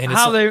 But and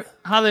how they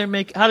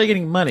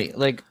getting money?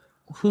 Like,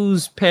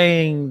 who's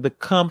paying the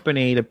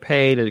company to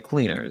pay the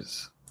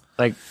cleaners?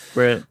 Like,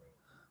 where?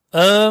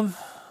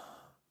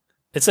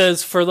 It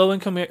says for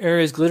low-income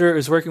areas, Glitter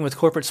is working with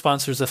corporate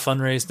sponsors to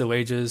fundraise the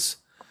wages.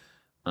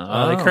 They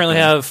currently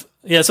have,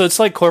 so it's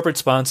like corporate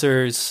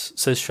sponsors.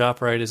 Says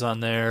ShopRite is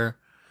on there.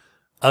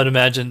 I would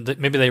imagine that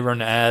maybe they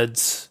run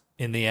ads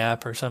in the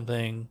app or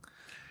something.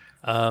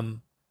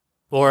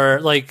 Or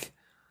like,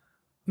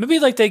 maybe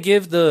like they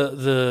give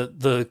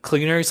the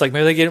cleaners, like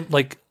maybe they get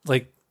like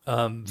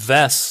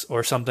vests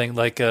or something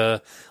like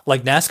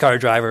NASCAR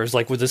drivers,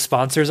 like with the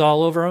sponsors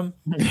all over them.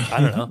 I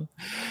don't know.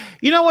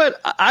 You know what?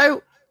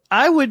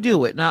 I would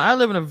do it. Now, I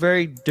live in a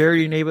very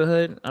dirty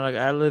neighborhood. Like,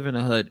 I live in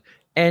a hood,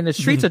 and the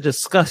streets are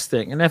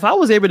disgusting. And if I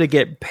was able to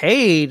get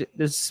paid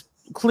to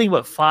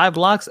clean 5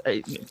 blocks,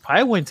 I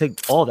probably wouldn't take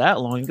all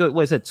that long. Go,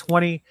 what is it,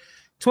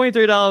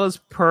 $23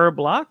 per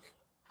block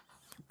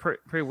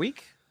per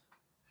week?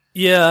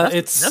 Yeah,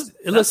 it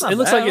looks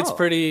like it's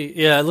pretty.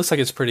 Yeah, it looks like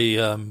it's pretty.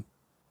 Pretty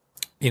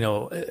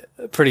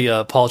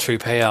paltry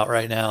payout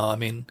right now. I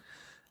mean,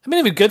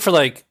 it'd be good for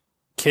like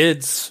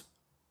kids.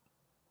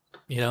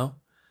 Yeah.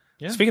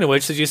 Speaking of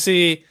which, did you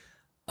see?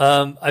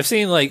 I've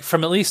seen like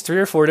from at least 3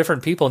 or 4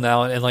 different people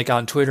now, and like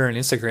on Twitter and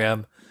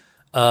Instagram,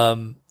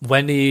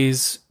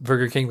 Wendy's,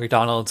 Burger King,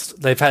 McDonald's.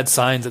 They've had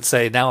signs that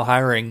say now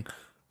hiring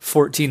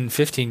 14 and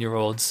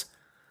 15-year-olds.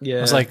 Yeah,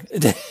 I was like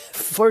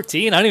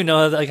 14. I don't even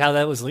know how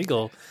that was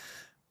legal.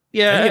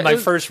 Yeah, I didn't get my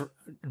first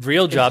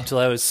real job till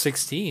I was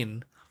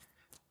 16.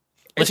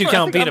 Unless you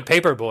count being a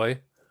paper boy.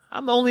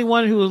 I'm the only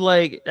one who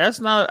like that's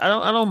not.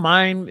 I don't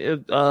mind.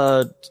 14,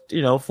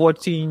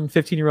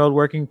 15-year-old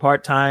working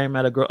part time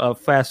at a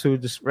fast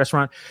food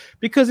restaurant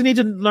because they need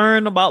to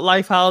learn about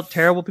life, how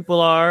terrible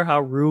people are,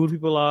 how rude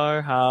people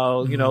are,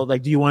 how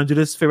like, do you want to do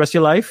this for the rest of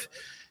your life?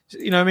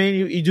 You know what I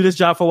mean? You do this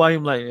job for a while,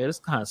 you're like, this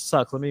kind of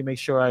sucks. Let me make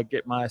sure I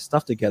get my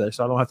stuff together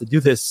so I don't have to do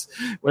this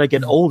when I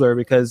get older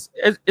because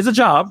it's a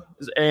job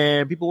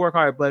and people work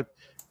hard, but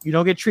you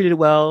don't get treated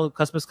well.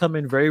 Customers come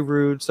in very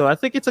rude. So I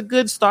think it's a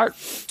good start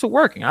to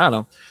working. I don't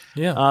know.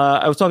 Yeah.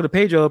 I was talking to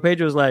Pedro.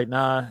 Pedro was like,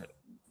 nah,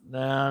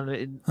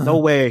 no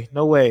way.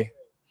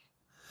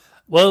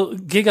 Well,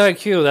 Gig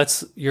IQ,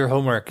 that's your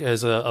homework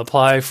as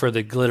apply for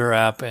the Glitter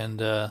app and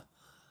let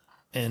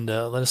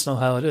us know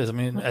how it is. I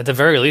mean, at the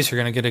very least,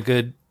 you're going to get a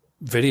good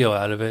video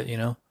out of it,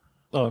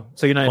 Oh,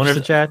 so you're not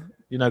interested, Chad?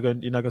 You're not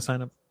going to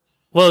sign up?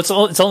 Well, it's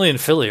only in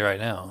Philly right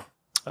now.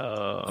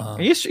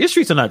 Your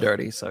streets are not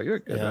dirty, so you're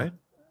good, right?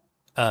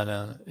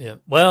 No, yeah.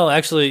 Well,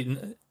 actually,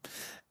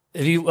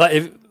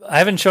 if I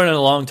haven't shown it in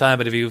a long time,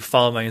 but if you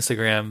follow my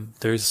Instagram,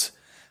 there's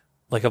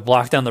like a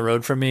block down the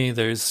road from me.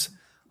 There's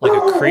like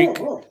a creek.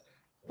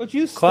 But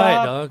you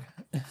quiet, dog.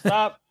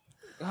 Stop.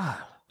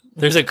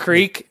 There's a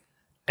creek,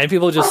 and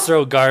people just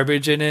throw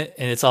garbage in it,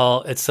 and it's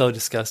so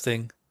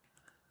disgusting.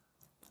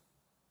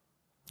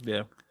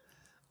 Yeah.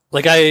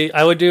 Like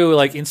I would do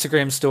like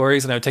Instagram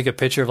stories, and I would take a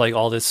picture of like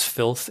all this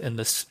filth in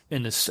this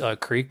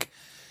creek,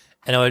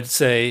 and I would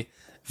say,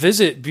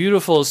 "Visit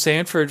beautiful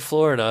Sanford,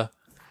 Florida."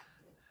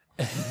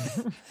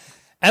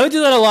 I would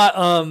do that a lot.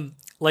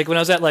 Like when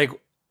I was at like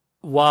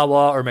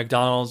Wawa or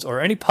McDonald's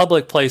or any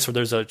public place where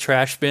there's a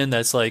trash bin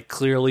that's like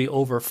clearly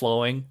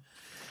overflowing,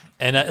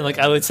 and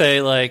I would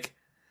say like,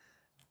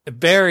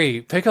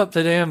 "Barry, take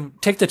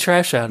the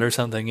trash out" or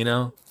something,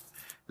 Yeah,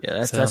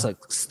 that's a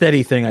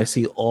steady thing I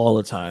see all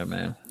the time,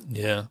 man.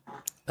 Yeah,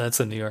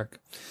 that's in New York.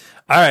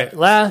 All right,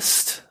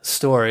 last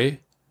story.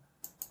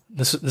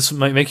 This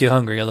might make you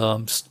hungry,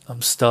 although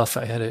I'm stuffed.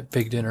 I had a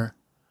big dinner.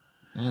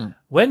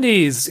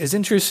 Wendy's is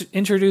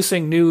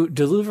introducing new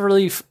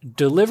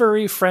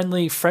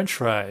delivery-friendly French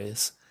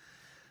fries.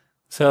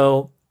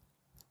 So,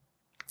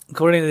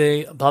 according to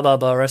the blah blah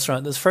blah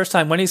restaurant, this is the first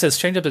time Wendy's has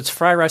changed up its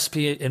fry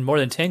recipe in more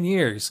than 10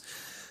 years.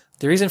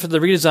 The reason for the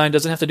redesign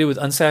doesn't have to do with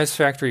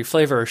unsatisfactory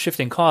flavor or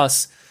shifting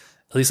costs,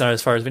 at least not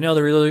as far as we know.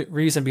 The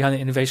reason behind the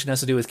innovation has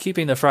to do with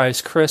keeping the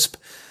fries crisp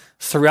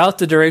throughout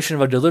the duration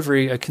of a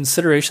delivery, a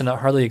consideration that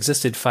hardly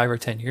existed 5 or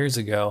 10 years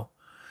ago.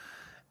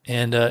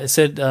 And it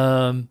said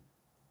the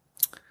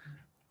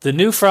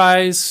new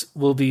fries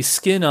will be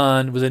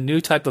skin-on with a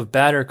new type of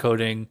batter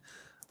coating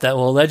that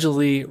will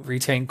allegedly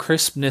retain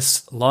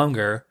crispness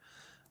longer.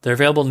 They're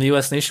available in the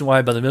U.S.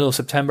 nationwide by the middle of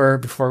September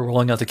before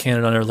rolling out to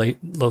Canada and other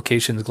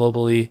locations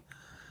globally.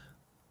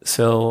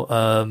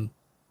 So,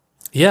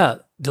 yeah,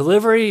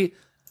 delivery,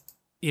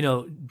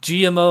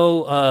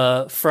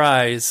 GMO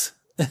fries.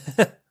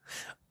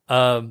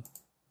 What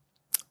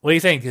do you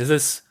think? Is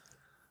this?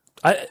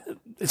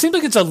 It seems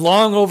like it's a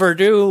long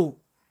overdue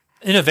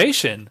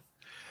innovation.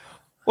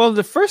 Well,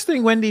 the first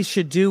thing Wendy's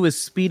should do is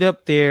speed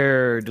up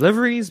their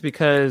deliveries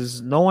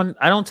because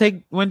I don't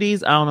take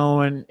Wendy's. I don't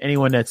know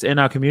anyone that's in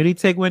our community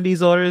take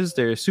Wendy's orders.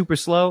 They're super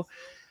slow.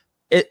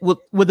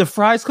 Would the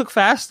fries cook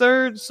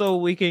faster so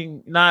we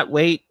can not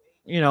wait,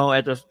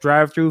 at the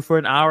drive-through for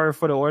an hour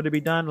for the order to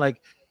be done?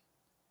 Like,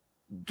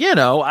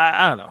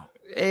 I don't know.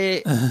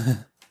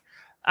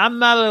 I'm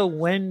not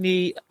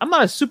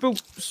a super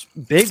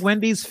big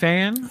Wendy's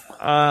fan.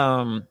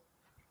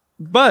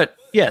 But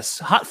yes,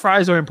 hot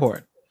fries are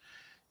important.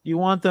 You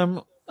want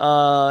them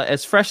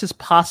as fresh as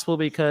possible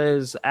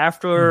because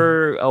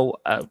after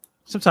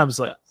sometimes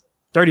like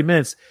 30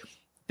 minutes,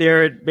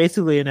 they're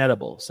basically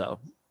inedible. So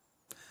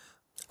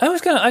I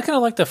kind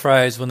of like the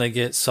fries when they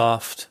get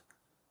soft.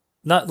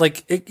 Not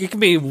like it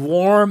can be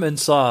warm and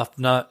soft,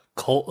 not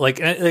cold.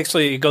 Like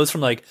actually, it goes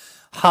from like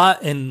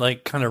hot and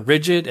like kind of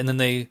rigid, and then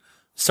they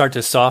start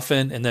to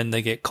soften, and then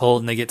they get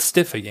cold and they get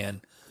stiff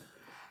again.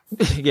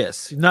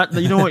 Yes, you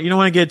don't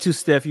want to get too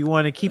stiff. You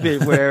want to keep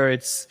it where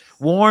it's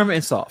warm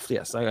and soft.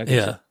 Yes, I get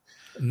you.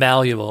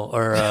 Malleable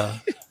or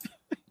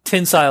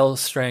tensile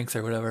strength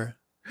or whatever.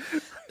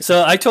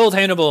 So I told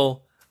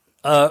Hannibal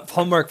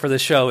homework for the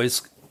show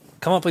is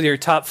come up with your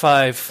top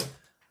 5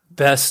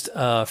 best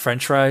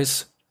French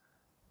fries,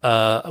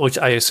 which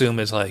I assume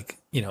is like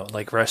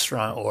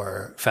restaurant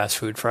or fast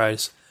food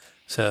fries.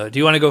 So do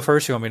you want to go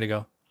first? Or you want me to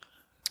go?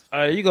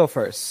 You go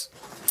first.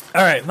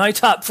 All right, my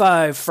top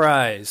 5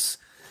 fries.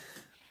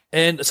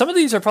 And some of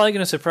these are probably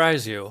going to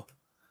surprise you.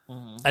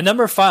 Mm-hmm. At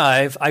number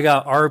 5, I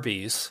got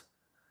Arby's.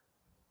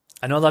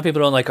 I know a lot of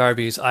people don't like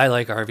Arby's. I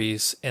like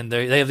Arby's. And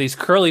they have these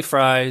curly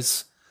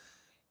fries.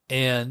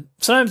 And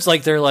sometimes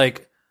they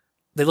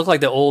look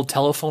like the old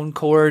telephone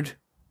cord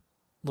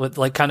with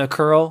like kind of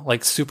curl,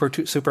 like super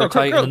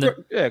tight.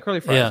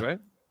 Curly fries, right?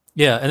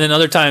 Yeah, and then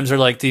other times they're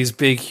like these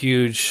big,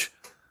 huge,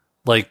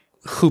 like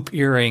hoop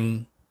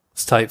earring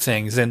type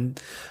things. And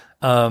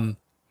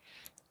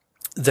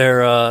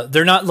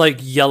they're not like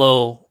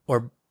yellow,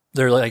 or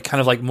they're like kind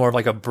of like more of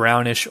like a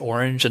brownish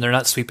orange, and they're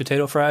not sweet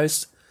potato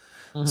fries.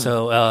 Mm-hmm.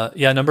 So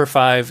number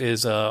 5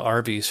 is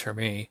Arby's for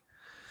me.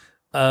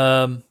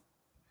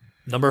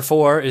 Number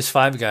 4 is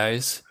Five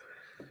Guys.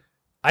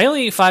 I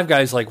only eat Five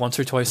Guys like once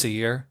or twice a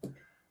year.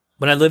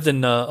 When I lived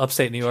in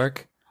upstate New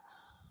York,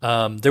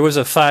 there was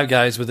a Five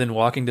Guys within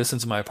walking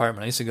distance of my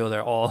apartment. I used to go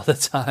there all the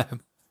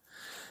time.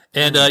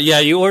 And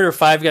you order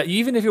Five Guys,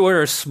 even if you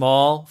order a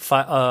small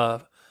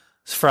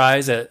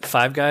fries at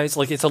Five Guys,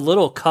 like it's a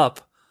little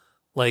cup,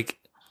 like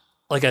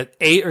an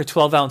 8 or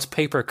 12 ounce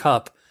paper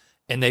cup,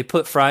 and they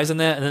put fries in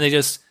that, and then they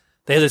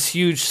have this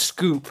huge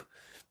scoop,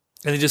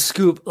 and they just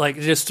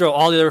throw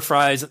all the other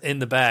fries in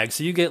the bag,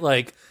 so you get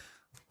like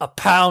a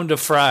pound of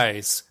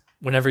fries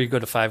whenever you go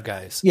to Five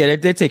Guys. Yeah,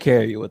 they take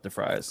care of you with the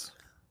fries.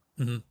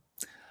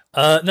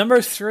 Mm-hmm.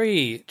 Number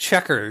 3,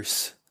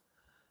 Checkers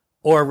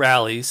or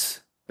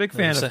Rallies. Big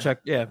fan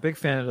of big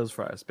fan of those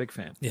fries. Big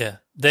fan. Yeah,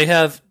 they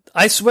have.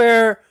 I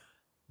swear,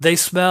 they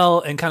smell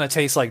and kind of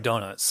taste like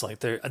donuts. Like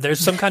there's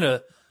some kind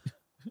of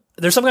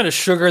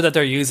sugar that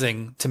they're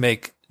using to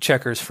make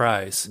Checkers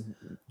fries.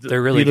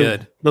 They're really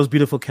good. Those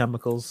beautiful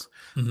chemicals.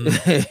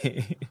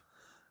 Mm-hmm.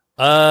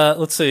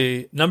 Let's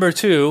see. Number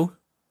 2,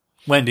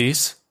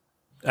 Wendy's.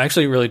 I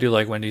actually really do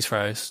like Wendy's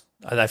fries.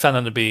 I found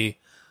them to be.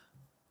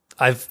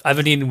 I've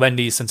been eating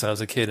Wendy's since I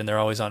was a kid, and they're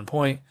always on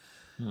point.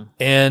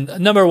 And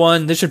number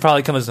 1, this should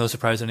probably come as no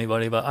surprise to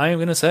anybody, but I am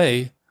going to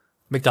say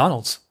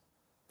McDonald's.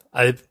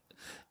 Did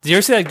you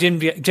ever see that Jim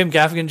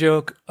Gaffigan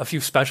joke a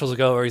few specials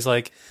ago where he's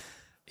like,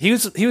 he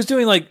was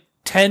doing like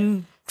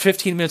 10,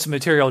 15 minutes of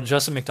material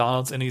just at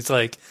McDonald's, and he's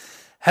like,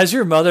 has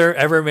your mother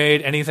ever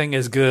made anything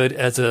as good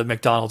as a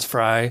McDonald's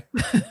fry?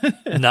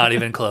 Not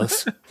even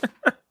close.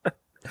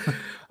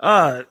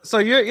 So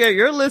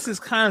your list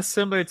is kind of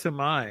similar to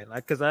mine,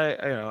 like because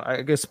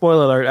I guess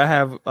spoiler alert, I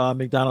have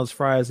McDonald's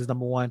fries as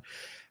number 1,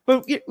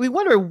 but we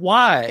wonder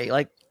why,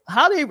 like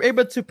how they were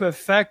able to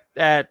perfect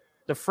the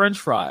French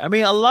fry. I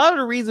mean, a lot of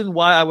the reason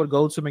why I would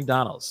go to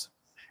McDonald's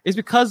is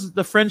because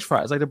the French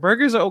fries, like the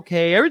burgers are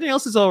okay, everything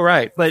else is all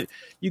right, but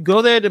you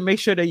go there to make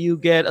sure that you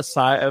get a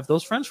side of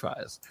those French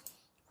fries.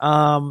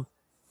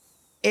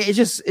 It's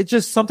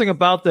just something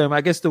about them.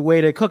 I guess the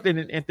way they cook it,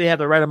 and if they have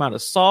the right amount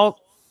of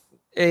salt.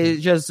 It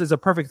just is a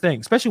perfect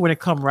thing, especially when it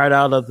comes right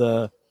out of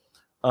the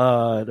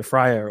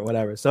fryer or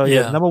whatever. So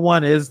number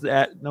 1 is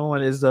that. Number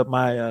 1 is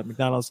my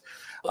McDonald's.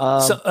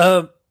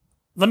 Let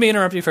me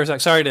interrupt you for a sec.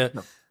 Sorry to.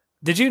 No.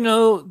 Did you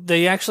know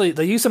they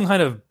use some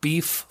kind of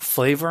beef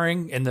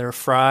flavoring in their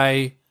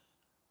fry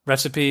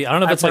recipe? I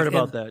don't know if I've heard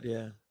about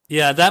that.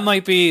 Yeah, that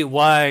might be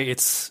why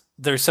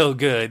they're so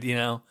good.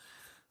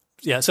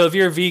 Yeah. So if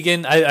you're a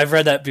vegan, I've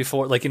read that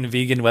before, like in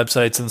vegan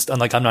websites and stuff.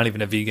 Like I'm not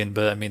even a vegan,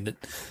 but I mean,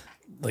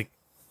 like.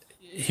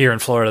 Here in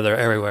Florida, they're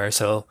everywhere.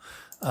 So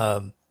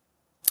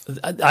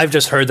I've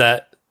just heard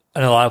that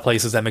in a lot of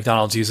places that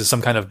McDonald's uses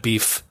some kind of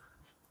beef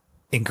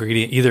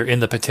ingredient either in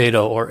the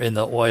potato or in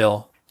the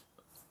oil.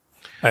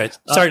 All right,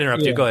 sorry to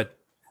interrupt you. Go ahead.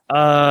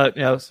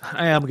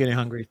 I am getting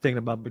hungry thinking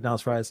about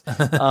McDonald's fries.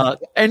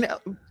 And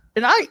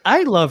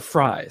I love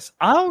fries.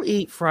 I'll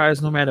eat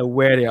fries no matter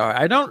where they are.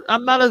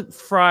 I'm not a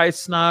fries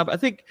snob. I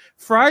think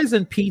fries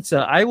and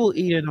pizza, I will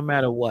eat it no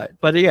matter what.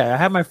 But yeah, I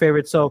have my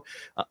favorite. So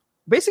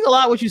basically a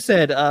lot of what you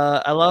said.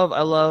 I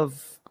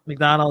love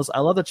McDonald's.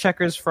 I love the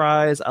Checkers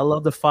fries. I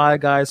love the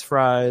Five Guys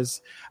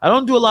fries. I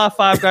don't do a lot of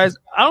Five Guys.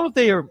 I don't want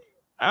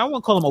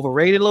to call them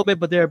overrated a little bit,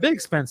 but they're a bit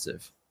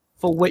expensive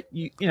for what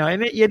you know.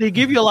 And they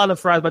give you a lot of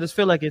fries, but I just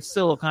feel like it's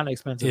still kind of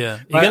expensive. Yeah,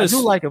 I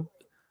do like them.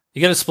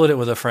 You got to split it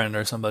with a friend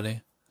or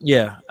somebody.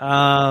 Yeah.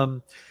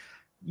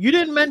 You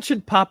didn't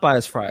mention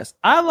Popeye's fries.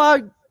 I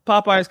like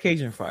Popeye's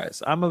Cajun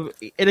fries. And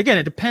again,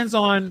 it depends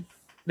on.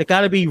 They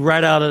got to be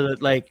right out of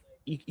the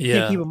You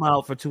can't keep them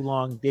out for too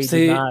long. They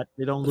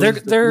don't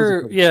lose.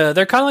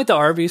 They're kind of like the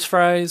Arby's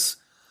fries,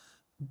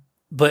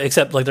 but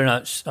except like they're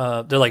not.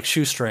 They're like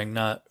shoestring,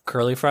 not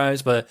curly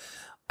fries. But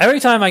every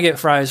time I get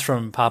fries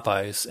from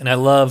Popeyes, and I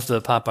love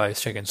the Popeyes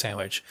chicken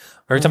sandwich.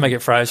 Every time I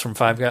get fries from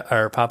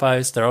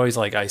Popeyes, they're always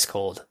like ice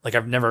cold. Like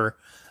I think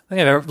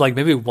I've ever like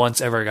maybe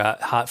once ever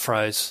got hot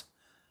fries.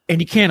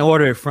 And you can't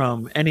order it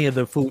from any of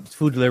the food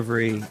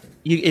delivery.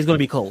 It's going to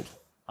be cold.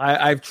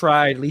 I've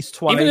tried at least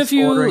twice. Even if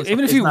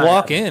you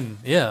walk in,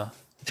 yeah.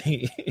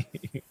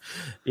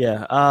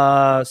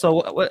 Yeah.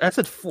 So that's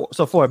it.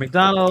 So four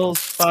McDonald's,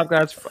 Five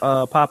Guys,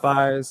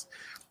 Popeyes,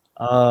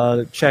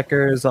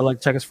 Checkers. I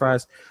like Checkers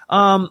fries.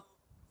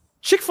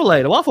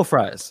 Chick-fil-A, the waffle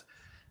fries.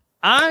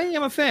 I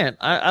am a fan.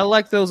 I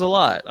like those a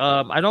lot.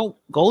 I don't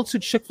go to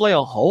Chick-fil-A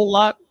a whole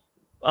lot,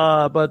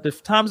 but the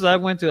times that I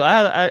went to,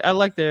 I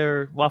like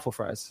their waffle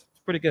fries. It's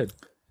pretty good.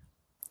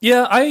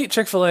 Yeah, I eat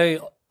Chick-fil-A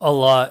a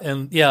lot,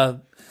 and yeah.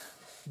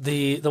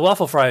 The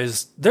waffle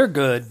fries, they're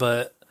good,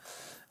 but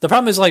the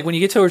problem is like when you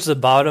get towards the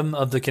bottom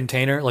of the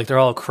container, like they're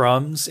all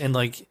crumbs and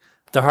like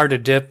they're hard to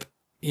dip,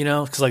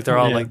 because like they're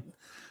all like.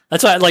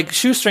 That's why like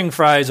shoestring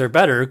fries are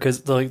better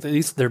because like at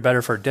least they're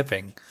better for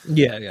dipping.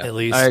 Yeah. At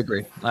least I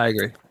agree. I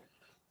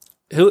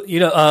don't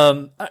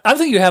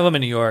think you have them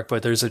in New York,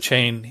 but there's a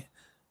chain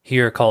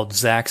here called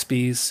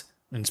Zaxby's,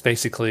 and it's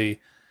basically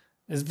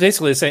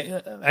the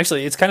same.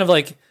 Actually, it's kind of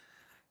like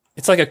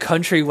it's like a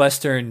country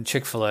western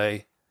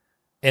Chick-fil-A.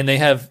 And they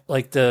have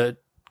like the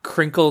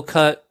crinkle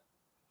cut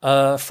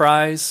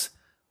fries,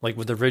 like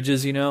with the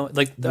ridges,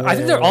 Like I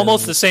think they're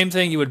almost the same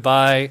thing you would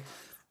buy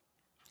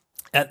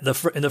at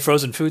in the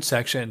frozen food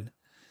section,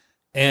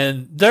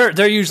 and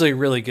they're usually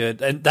really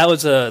good. And that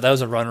was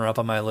a runner up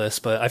on my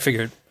list, but I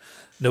figured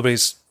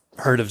nobody's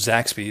heard of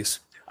Zaxby's.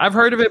 I've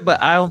heard of it,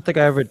 but I don't think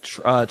I ever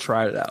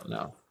tried it out.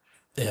 No.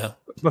 Yeah,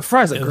 but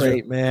fries are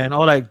great, man.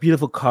 All that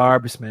beautiful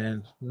carbs,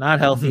 man. Not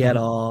healthy at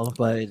all,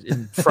 but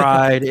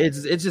fried,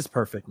 it's just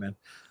perfect, man.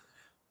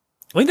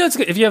 Well, it's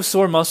good if you have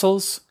sore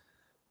muscles.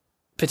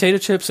 Potato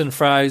chips and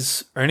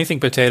fries or anything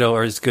potato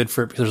is good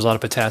because there's a lot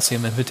of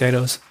potassium in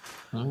potatoes.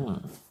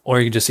 Or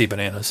you can just eat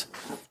bananas.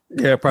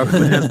 Yeah, probably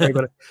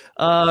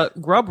bananas.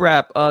 Grub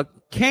Wrap,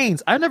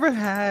 Cane's. I never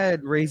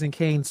had Raising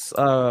Cane's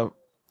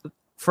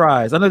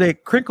fries. I know they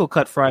crinkle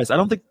cut fries. I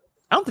don't think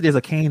there's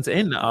a Cane's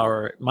in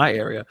my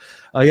area.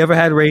 You ever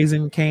had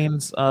Raising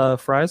Cane's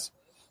fries?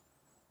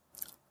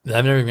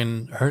 I've never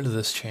even heard of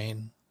this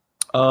chain.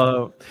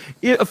 A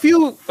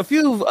few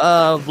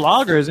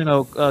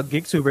vloggers,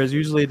 gig tubers,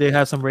 usually they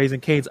have some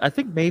Raising Cane's. I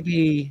think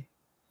maybe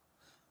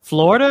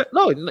Florida.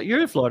 No,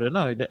 you're in Florida.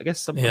 No, I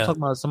guess I'm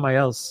talking about somebody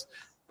else.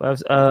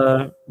 But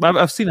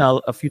I've seen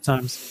it a few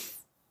times.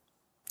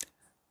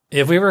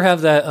 If we ever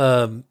have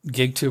that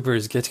gig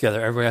tubers get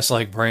together, everybody has to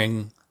like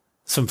bring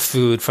some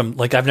food from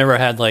like I've never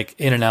had like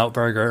In-N-Out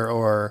Burger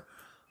or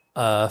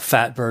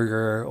Fat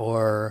Burger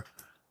or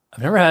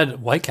I've never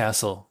had White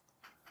Castle.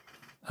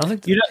 I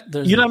don't think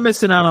you're not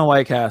missing out on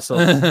White Castle.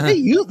 they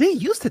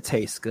used to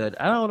taste good.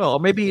 I don't know. Or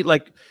maybe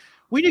like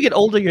when you get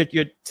older,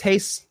 your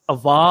taste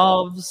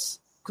evolves.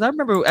 Because I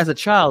remember as a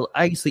child,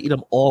 I used to eat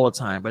them all the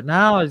time, but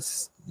now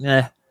it's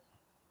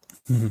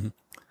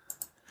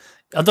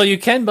Although you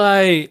can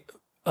buy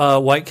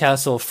White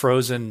Castle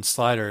frozen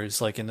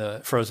sliders, like in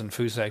the frozen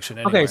food section.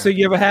 Anywhere. Okay, so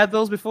you ever had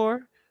those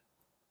before?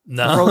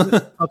 No.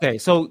 Okay,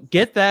 so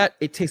get that.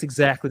 It tastes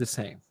exactly the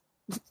same.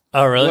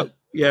 Oh, really?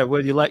 Yeah.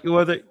 Whether you like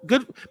whether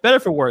good, better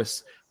for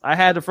worse. I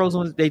had the frozen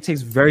ones. They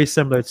taste very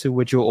similar to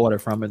what you'll order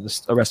from in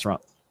a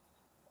restaurant.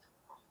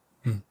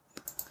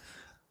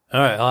 All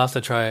right, I'll have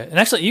to try it. And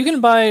actually, you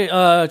can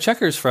buy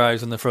Checkers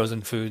fries in the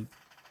frozen food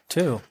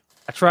too.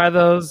 I try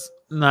those.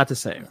 Not the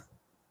same.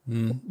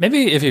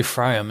 Maybe if you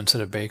fry them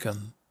instead of bake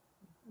them.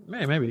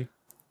 Maybe.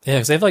 Yeah,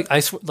 because they have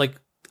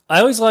I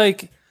always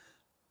like.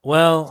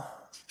 Well,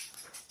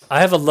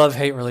 I have a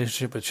love-hate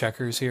relationship with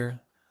Checkers here.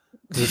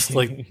 It's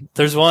like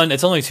there's one.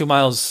 It's only 2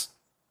 miles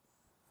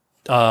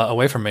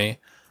away from me,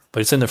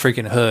 but it's in the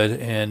freaking hood,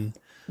 and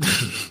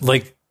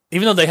like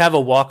even though they have a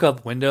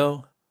walk-up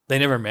window, they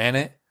never man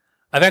it.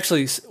 I've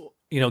actually,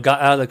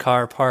 got out of the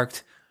car,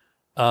 parked,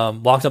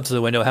 walked up to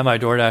the window, had my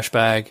DoorDash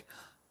bag,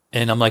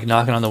 and I'm like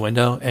knocking on the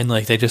window, and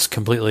like they just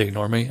completely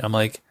ignore me. I'm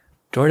like,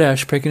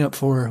 DoorDash picking up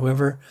for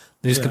whoever.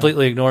 They just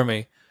completely ignore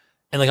me,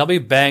 and like I'll be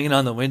banging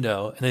on the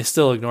window, and they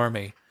still ignore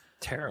me.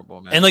 Terrible,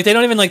 man. And like they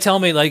don't even like tell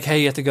me like, hey,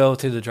 you have to go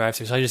to the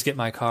drive-thru. So I just get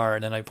my car,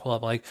 and then I pull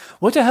up like,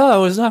 what the hell? I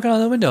was knocking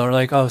on the window. Or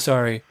like, oh,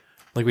 sorry,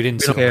 like we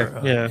didn't. We don't care.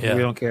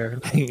 We don't care.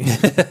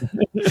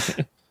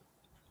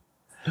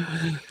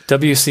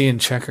 WC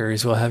and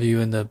Checkers will have you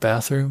in the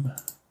bathroom.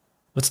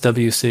 What's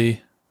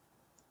WC?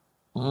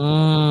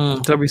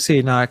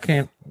 WC. No, I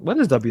can't. What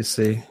is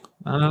WC?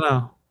 I don't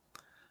know.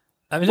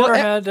 I've never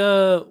had.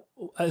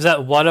 Is that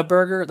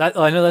Whataburger?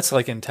 I know that's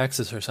like in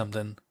Texas or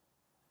something.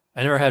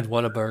 I never had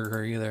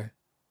Whataburger either.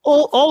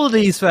 All of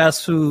these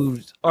fast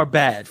foods are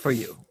bad for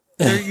you.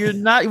 You're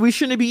not. We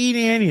shouldn't be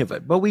eating any of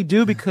it, but we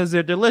do because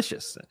they're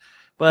delicious.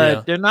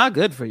 But they're not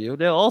good for you.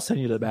 They'll all send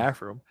you to the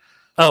bathroom.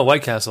 Oh,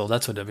 White Castle.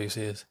 That's what WC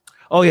is.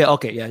 Oh yeah.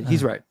 Okay. Yeah.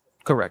 He's right.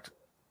 Correct.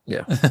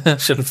 Yeah.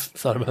 Should have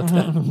thought about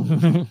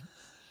that.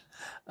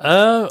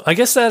 I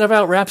guess that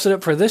about wraps it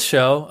up for this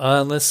show.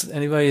 Unless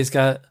anybody's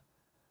got.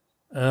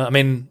 I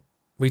mean,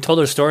 we told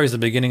our stories at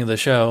the beginning of the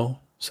show,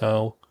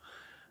 so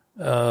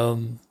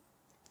can't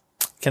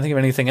think of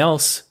anything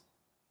else.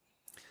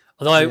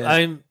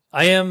 Although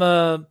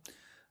I'm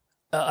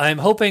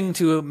hoping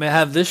to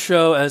have this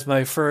show as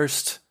my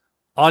first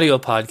audio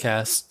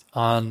podcast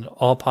on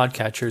all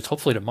podcatchers,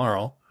 hopefully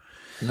tomorrow.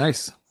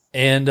 Nice.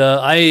 And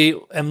I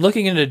am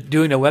looking into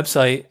doing a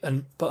website,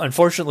 and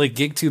unfortunately,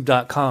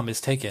 gigtube.com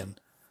is taken.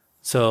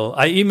 So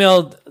I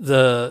emailed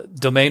the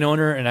domain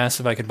owner and asked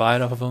if I could buy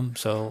it off of them.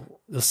 So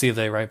we'll see if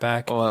they write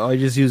back. Or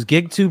just use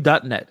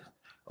gigtube.net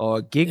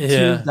or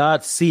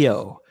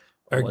gigtube.co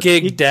or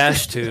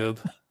gig-tube.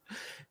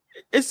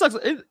 It sucks.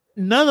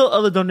 None of the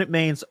other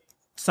domains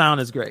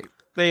sound as great.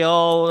 They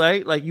all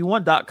like you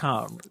want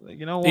 .com.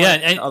 You know what? Yeah,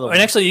 and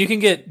actually you can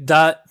get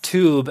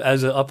 .tube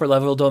as an upper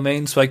level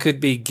domain, so I could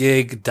be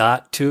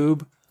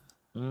gig.tube.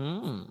 But you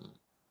want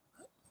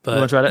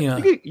to try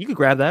that? You could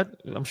grab that,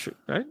 I'm sure,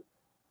 right?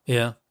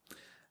 Yeah.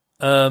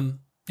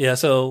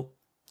 So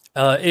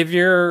if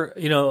you're,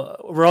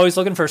 we're always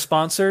looking for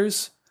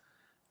sponsors.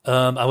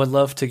 I would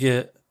love to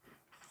get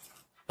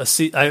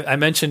I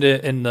mentioned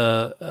it in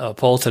the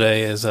poll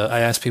today. Is I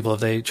asked people if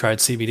they tried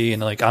CBD,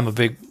 and like I'm a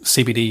big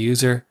CBD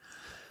user,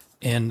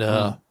 and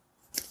if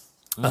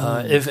a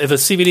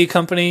CBD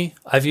company,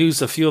 I've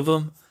used a few of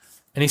them.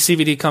 Any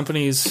CBD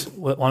companies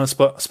want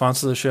to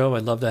sponsor the show,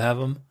 I'd love to have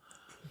them.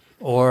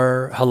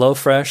 Or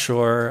HelloFresh,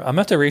 or I'm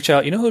going to reach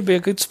out. You know who would be a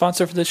good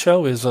sponsor for this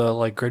show is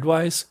like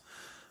Gridwise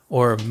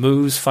or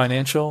Moose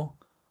Financial.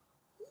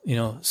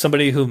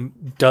 Somebody who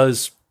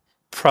does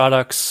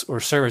products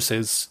or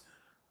services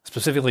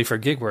specifically for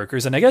gig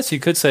workers. And I guess you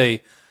could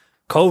say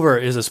Cover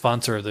is a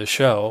sponsor of the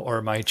show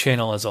or my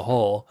channel as a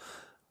whole.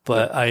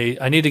 But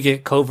I need to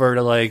get Cover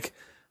to like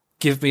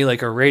give me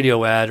like a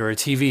radio ad or a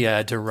TV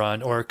ad to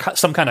run or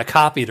some kind of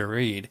copy to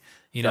read.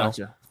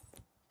 Gotcha.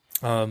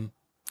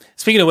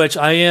 Speaking of which,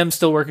 I am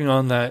still working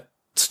on that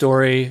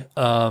story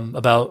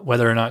about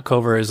whether or not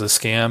Cover is a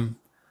scam.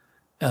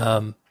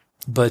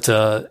 But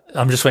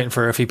I'm just waiting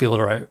for a few people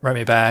to write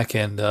me back,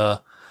 and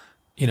so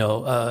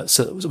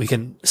we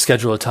can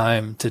schedule a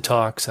time to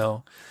talk.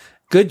 So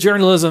good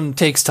journalism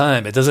takes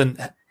time. It doesn't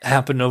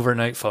happen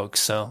overnight, folks.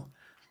 So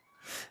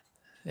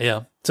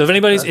yeah. So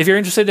if you're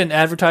interested in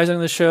advertising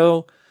the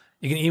show,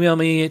 you can email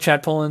me at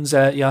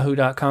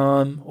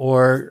chadpullins@yahoo.com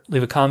or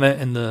leave a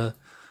comment in the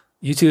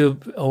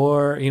YouTube,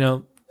 or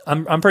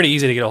I'm pretty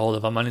easy to get a hold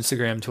of. I'm on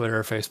Instagram,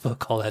 Twitter,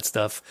 Facebook, all that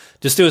stuff.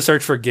 Just do a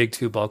search for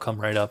GigTube. I'll come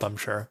right up, I'm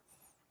sure.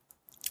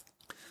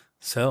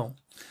 So,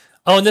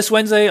 and this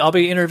Wednesday I'll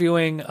be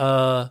interviewing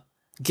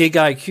Gig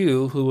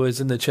IQ, who was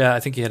in the chat. I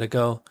think he had to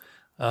go.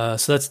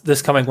 So that's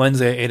this coming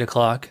Wednesday at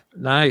 8:00.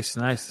 Nice.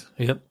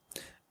 Yep.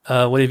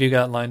 What have you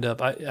got lined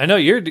up? I know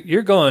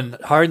you're going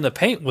hard in the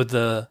paint with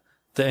the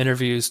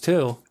interviews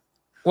too.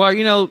 Well,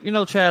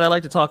 Chad, I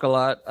like to talk a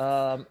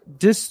lot.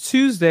 This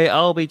Tuesday,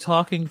 I'll be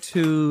talking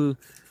to,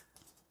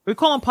 we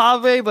call him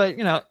Pave, but,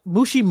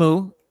 Mushi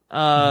Moo.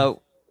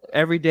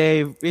 Every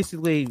day,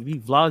 basically, he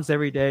vlogs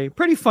every day.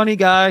 Pretty funny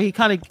guy.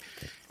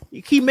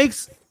 He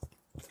makes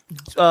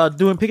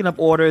picking up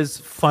orders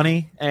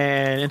funny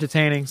and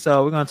entertaining.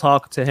 So we're going to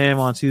talk to him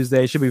on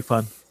Tuesday. It should be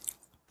fun.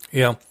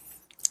 Yeah.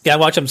 Yeah, I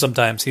watch him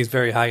sometimes. He's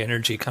very high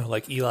energy, kind of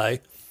like Eli.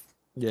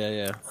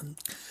 Yeah.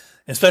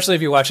 Especially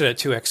if you watch it at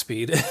 2x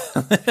speed.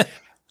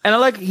 And I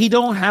like he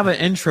don't have an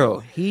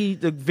intro.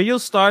 The video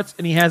starts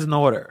and he has an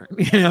order.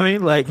 You know what I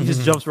mean? Like he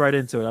just jumps right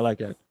into it. I like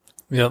that.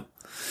 Yep.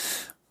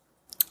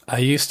 I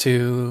used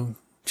to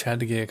Chad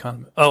the Gig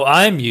Economist. Oh,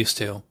 I'm used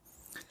to.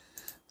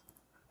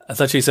 I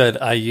thought you said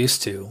I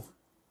used to.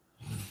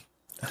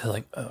 I was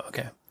like, oh,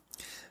 okay.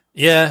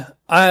 Yeah,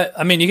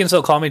 I mean you can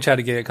still call me Chad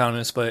the Gig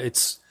Economist, but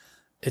it's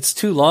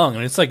too long. I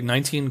mean, it's like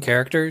 19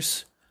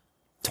 characters.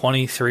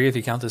 23 if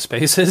you count the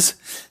spaces.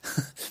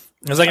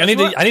 I was like, I need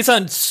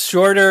something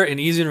shorter and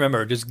easy to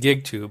remember. Just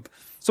GigTube.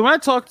 So when I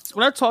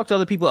talk to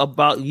other people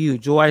about you,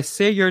 do I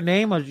say your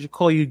name or do you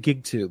call you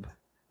GigTube?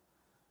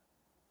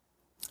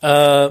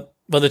 Well,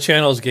 the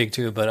channel is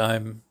GigTube, but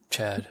I'm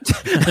Chad.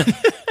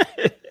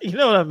 You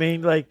know what I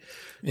mean? Like,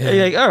 Yeah.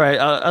 like all right,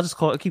 I'll just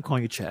keep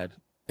calling you Chad.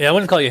 Yeah, I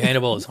wouldn't call you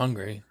Hannibal as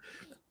Hungry.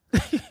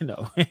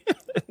 No,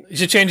 You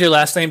should change your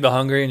last name to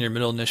Hungry and your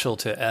middle initial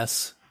to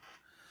S.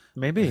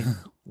 maybe.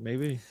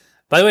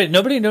 By the way,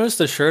 nobody noticed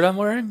the shirt I'm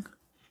wearing?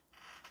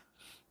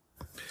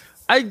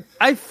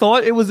 I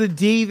thought it was a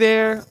D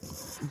there.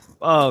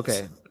 Oh,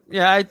 okay.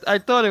 Yeah, I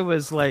thought it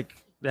was like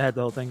they had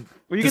the whole thing.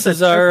 Where you This get is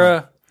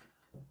that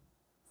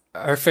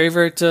our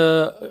favorite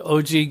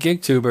OG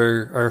gig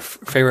tuber, our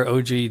favorite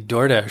OG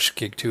DoorDash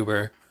gig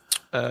tuber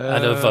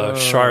out of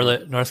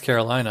Charlotte, North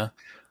Carolina.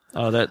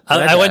 Oh, that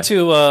I guy. went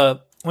to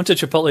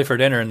Chipotle for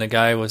dinner, and the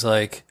guy was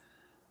like,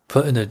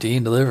 "Put in a D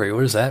in delivery.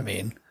 What does that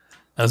mean?"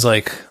 I was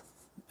like,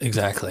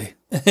 "Exactly."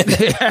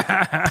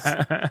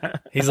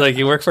 He's like,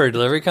 "You work for a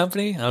delivery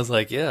company?" I was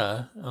like,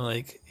 "Yeah." I'm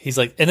like, he's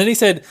like, and then he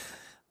said,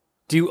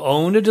 "Do you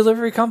own a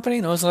delivery company?"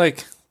 And I was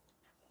like,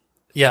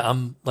 "Yeah,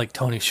 I'm like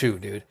Tony Shu,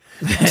 dude."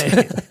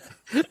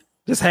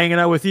 Just hanging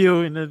out with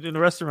you in the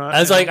restaurant. I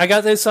was like, I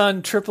got this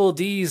on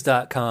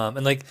tripleDs.com.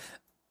 And like,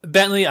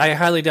 Bentley, I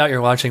highly doubt you're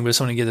watching, but I just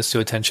want to give this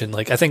to attention.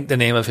 Like, I think the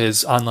name of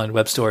his online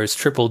web store is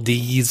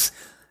tripleDs,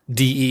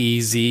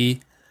 DEEZ.com,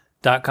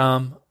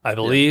 I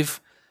believe.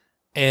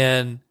 Yeah.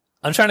 And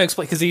I'm trying to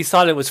explain, because he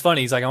thought it was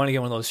funny. He's like, I want to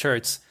get one of those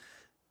shirts.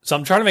 So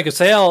I'm trying to make a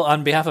sale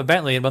on behalf of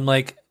Bentley. And I'm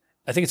like,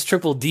 I think it's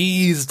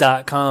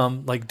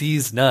tripleDs.com, like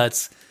D's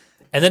nuts.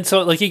 And then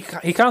so like he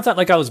kind of thought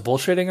like I was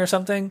bullshitting or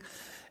something.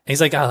 And he's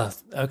like, oh,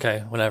 okay,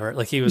 whatever.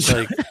 Like he was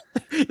like,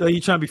 like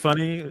you trying to be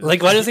funny?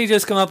 Like, why doesn't he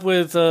just come up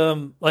with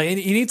like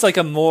he needs like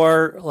a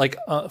more like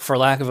for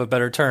lack of a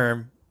better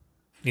term,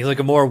 he needs like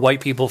a more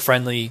white people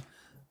friendly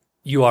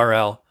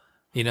URL,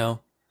 you know,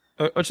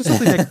 or just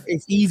something that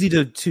it's easy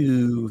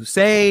to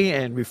say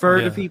and refer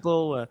to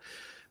people.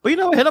 But you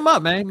know, hit him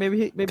up, man.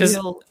 Maybe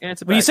he'll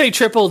answer. When back. you say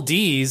triple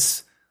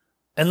D's,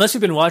 unless you've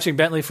been watching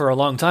Bentley for a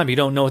long time, you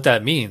don't know what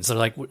that means. So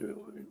like,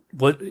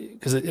 what?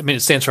 Because I mean,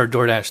 it stands for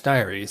DoorDash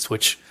Diaries,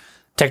 which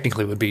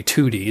technically would be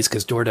 2 D's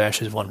because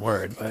DoorDash is one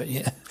word. But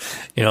yeah,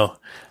 you know,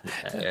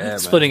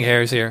 splitting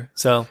hairs here.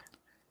 So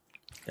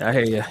I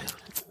hear you.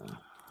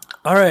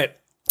 All right,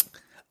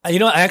 you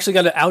know, I actually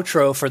got an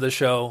outro for the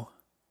show.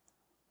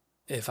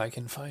 If I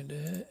can find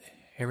it,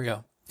 here we go.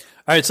 All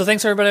right, so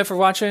thanks everybody for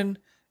watching,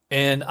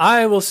 and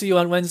I will see you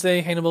on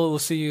Wednesday. Hannibal will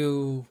see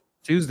you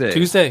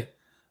Tuesday.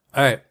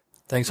 All right,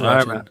 thanks for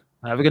watching. Right,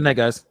 man. Have a good night,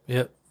 guys.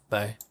 Yep.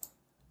 Bye.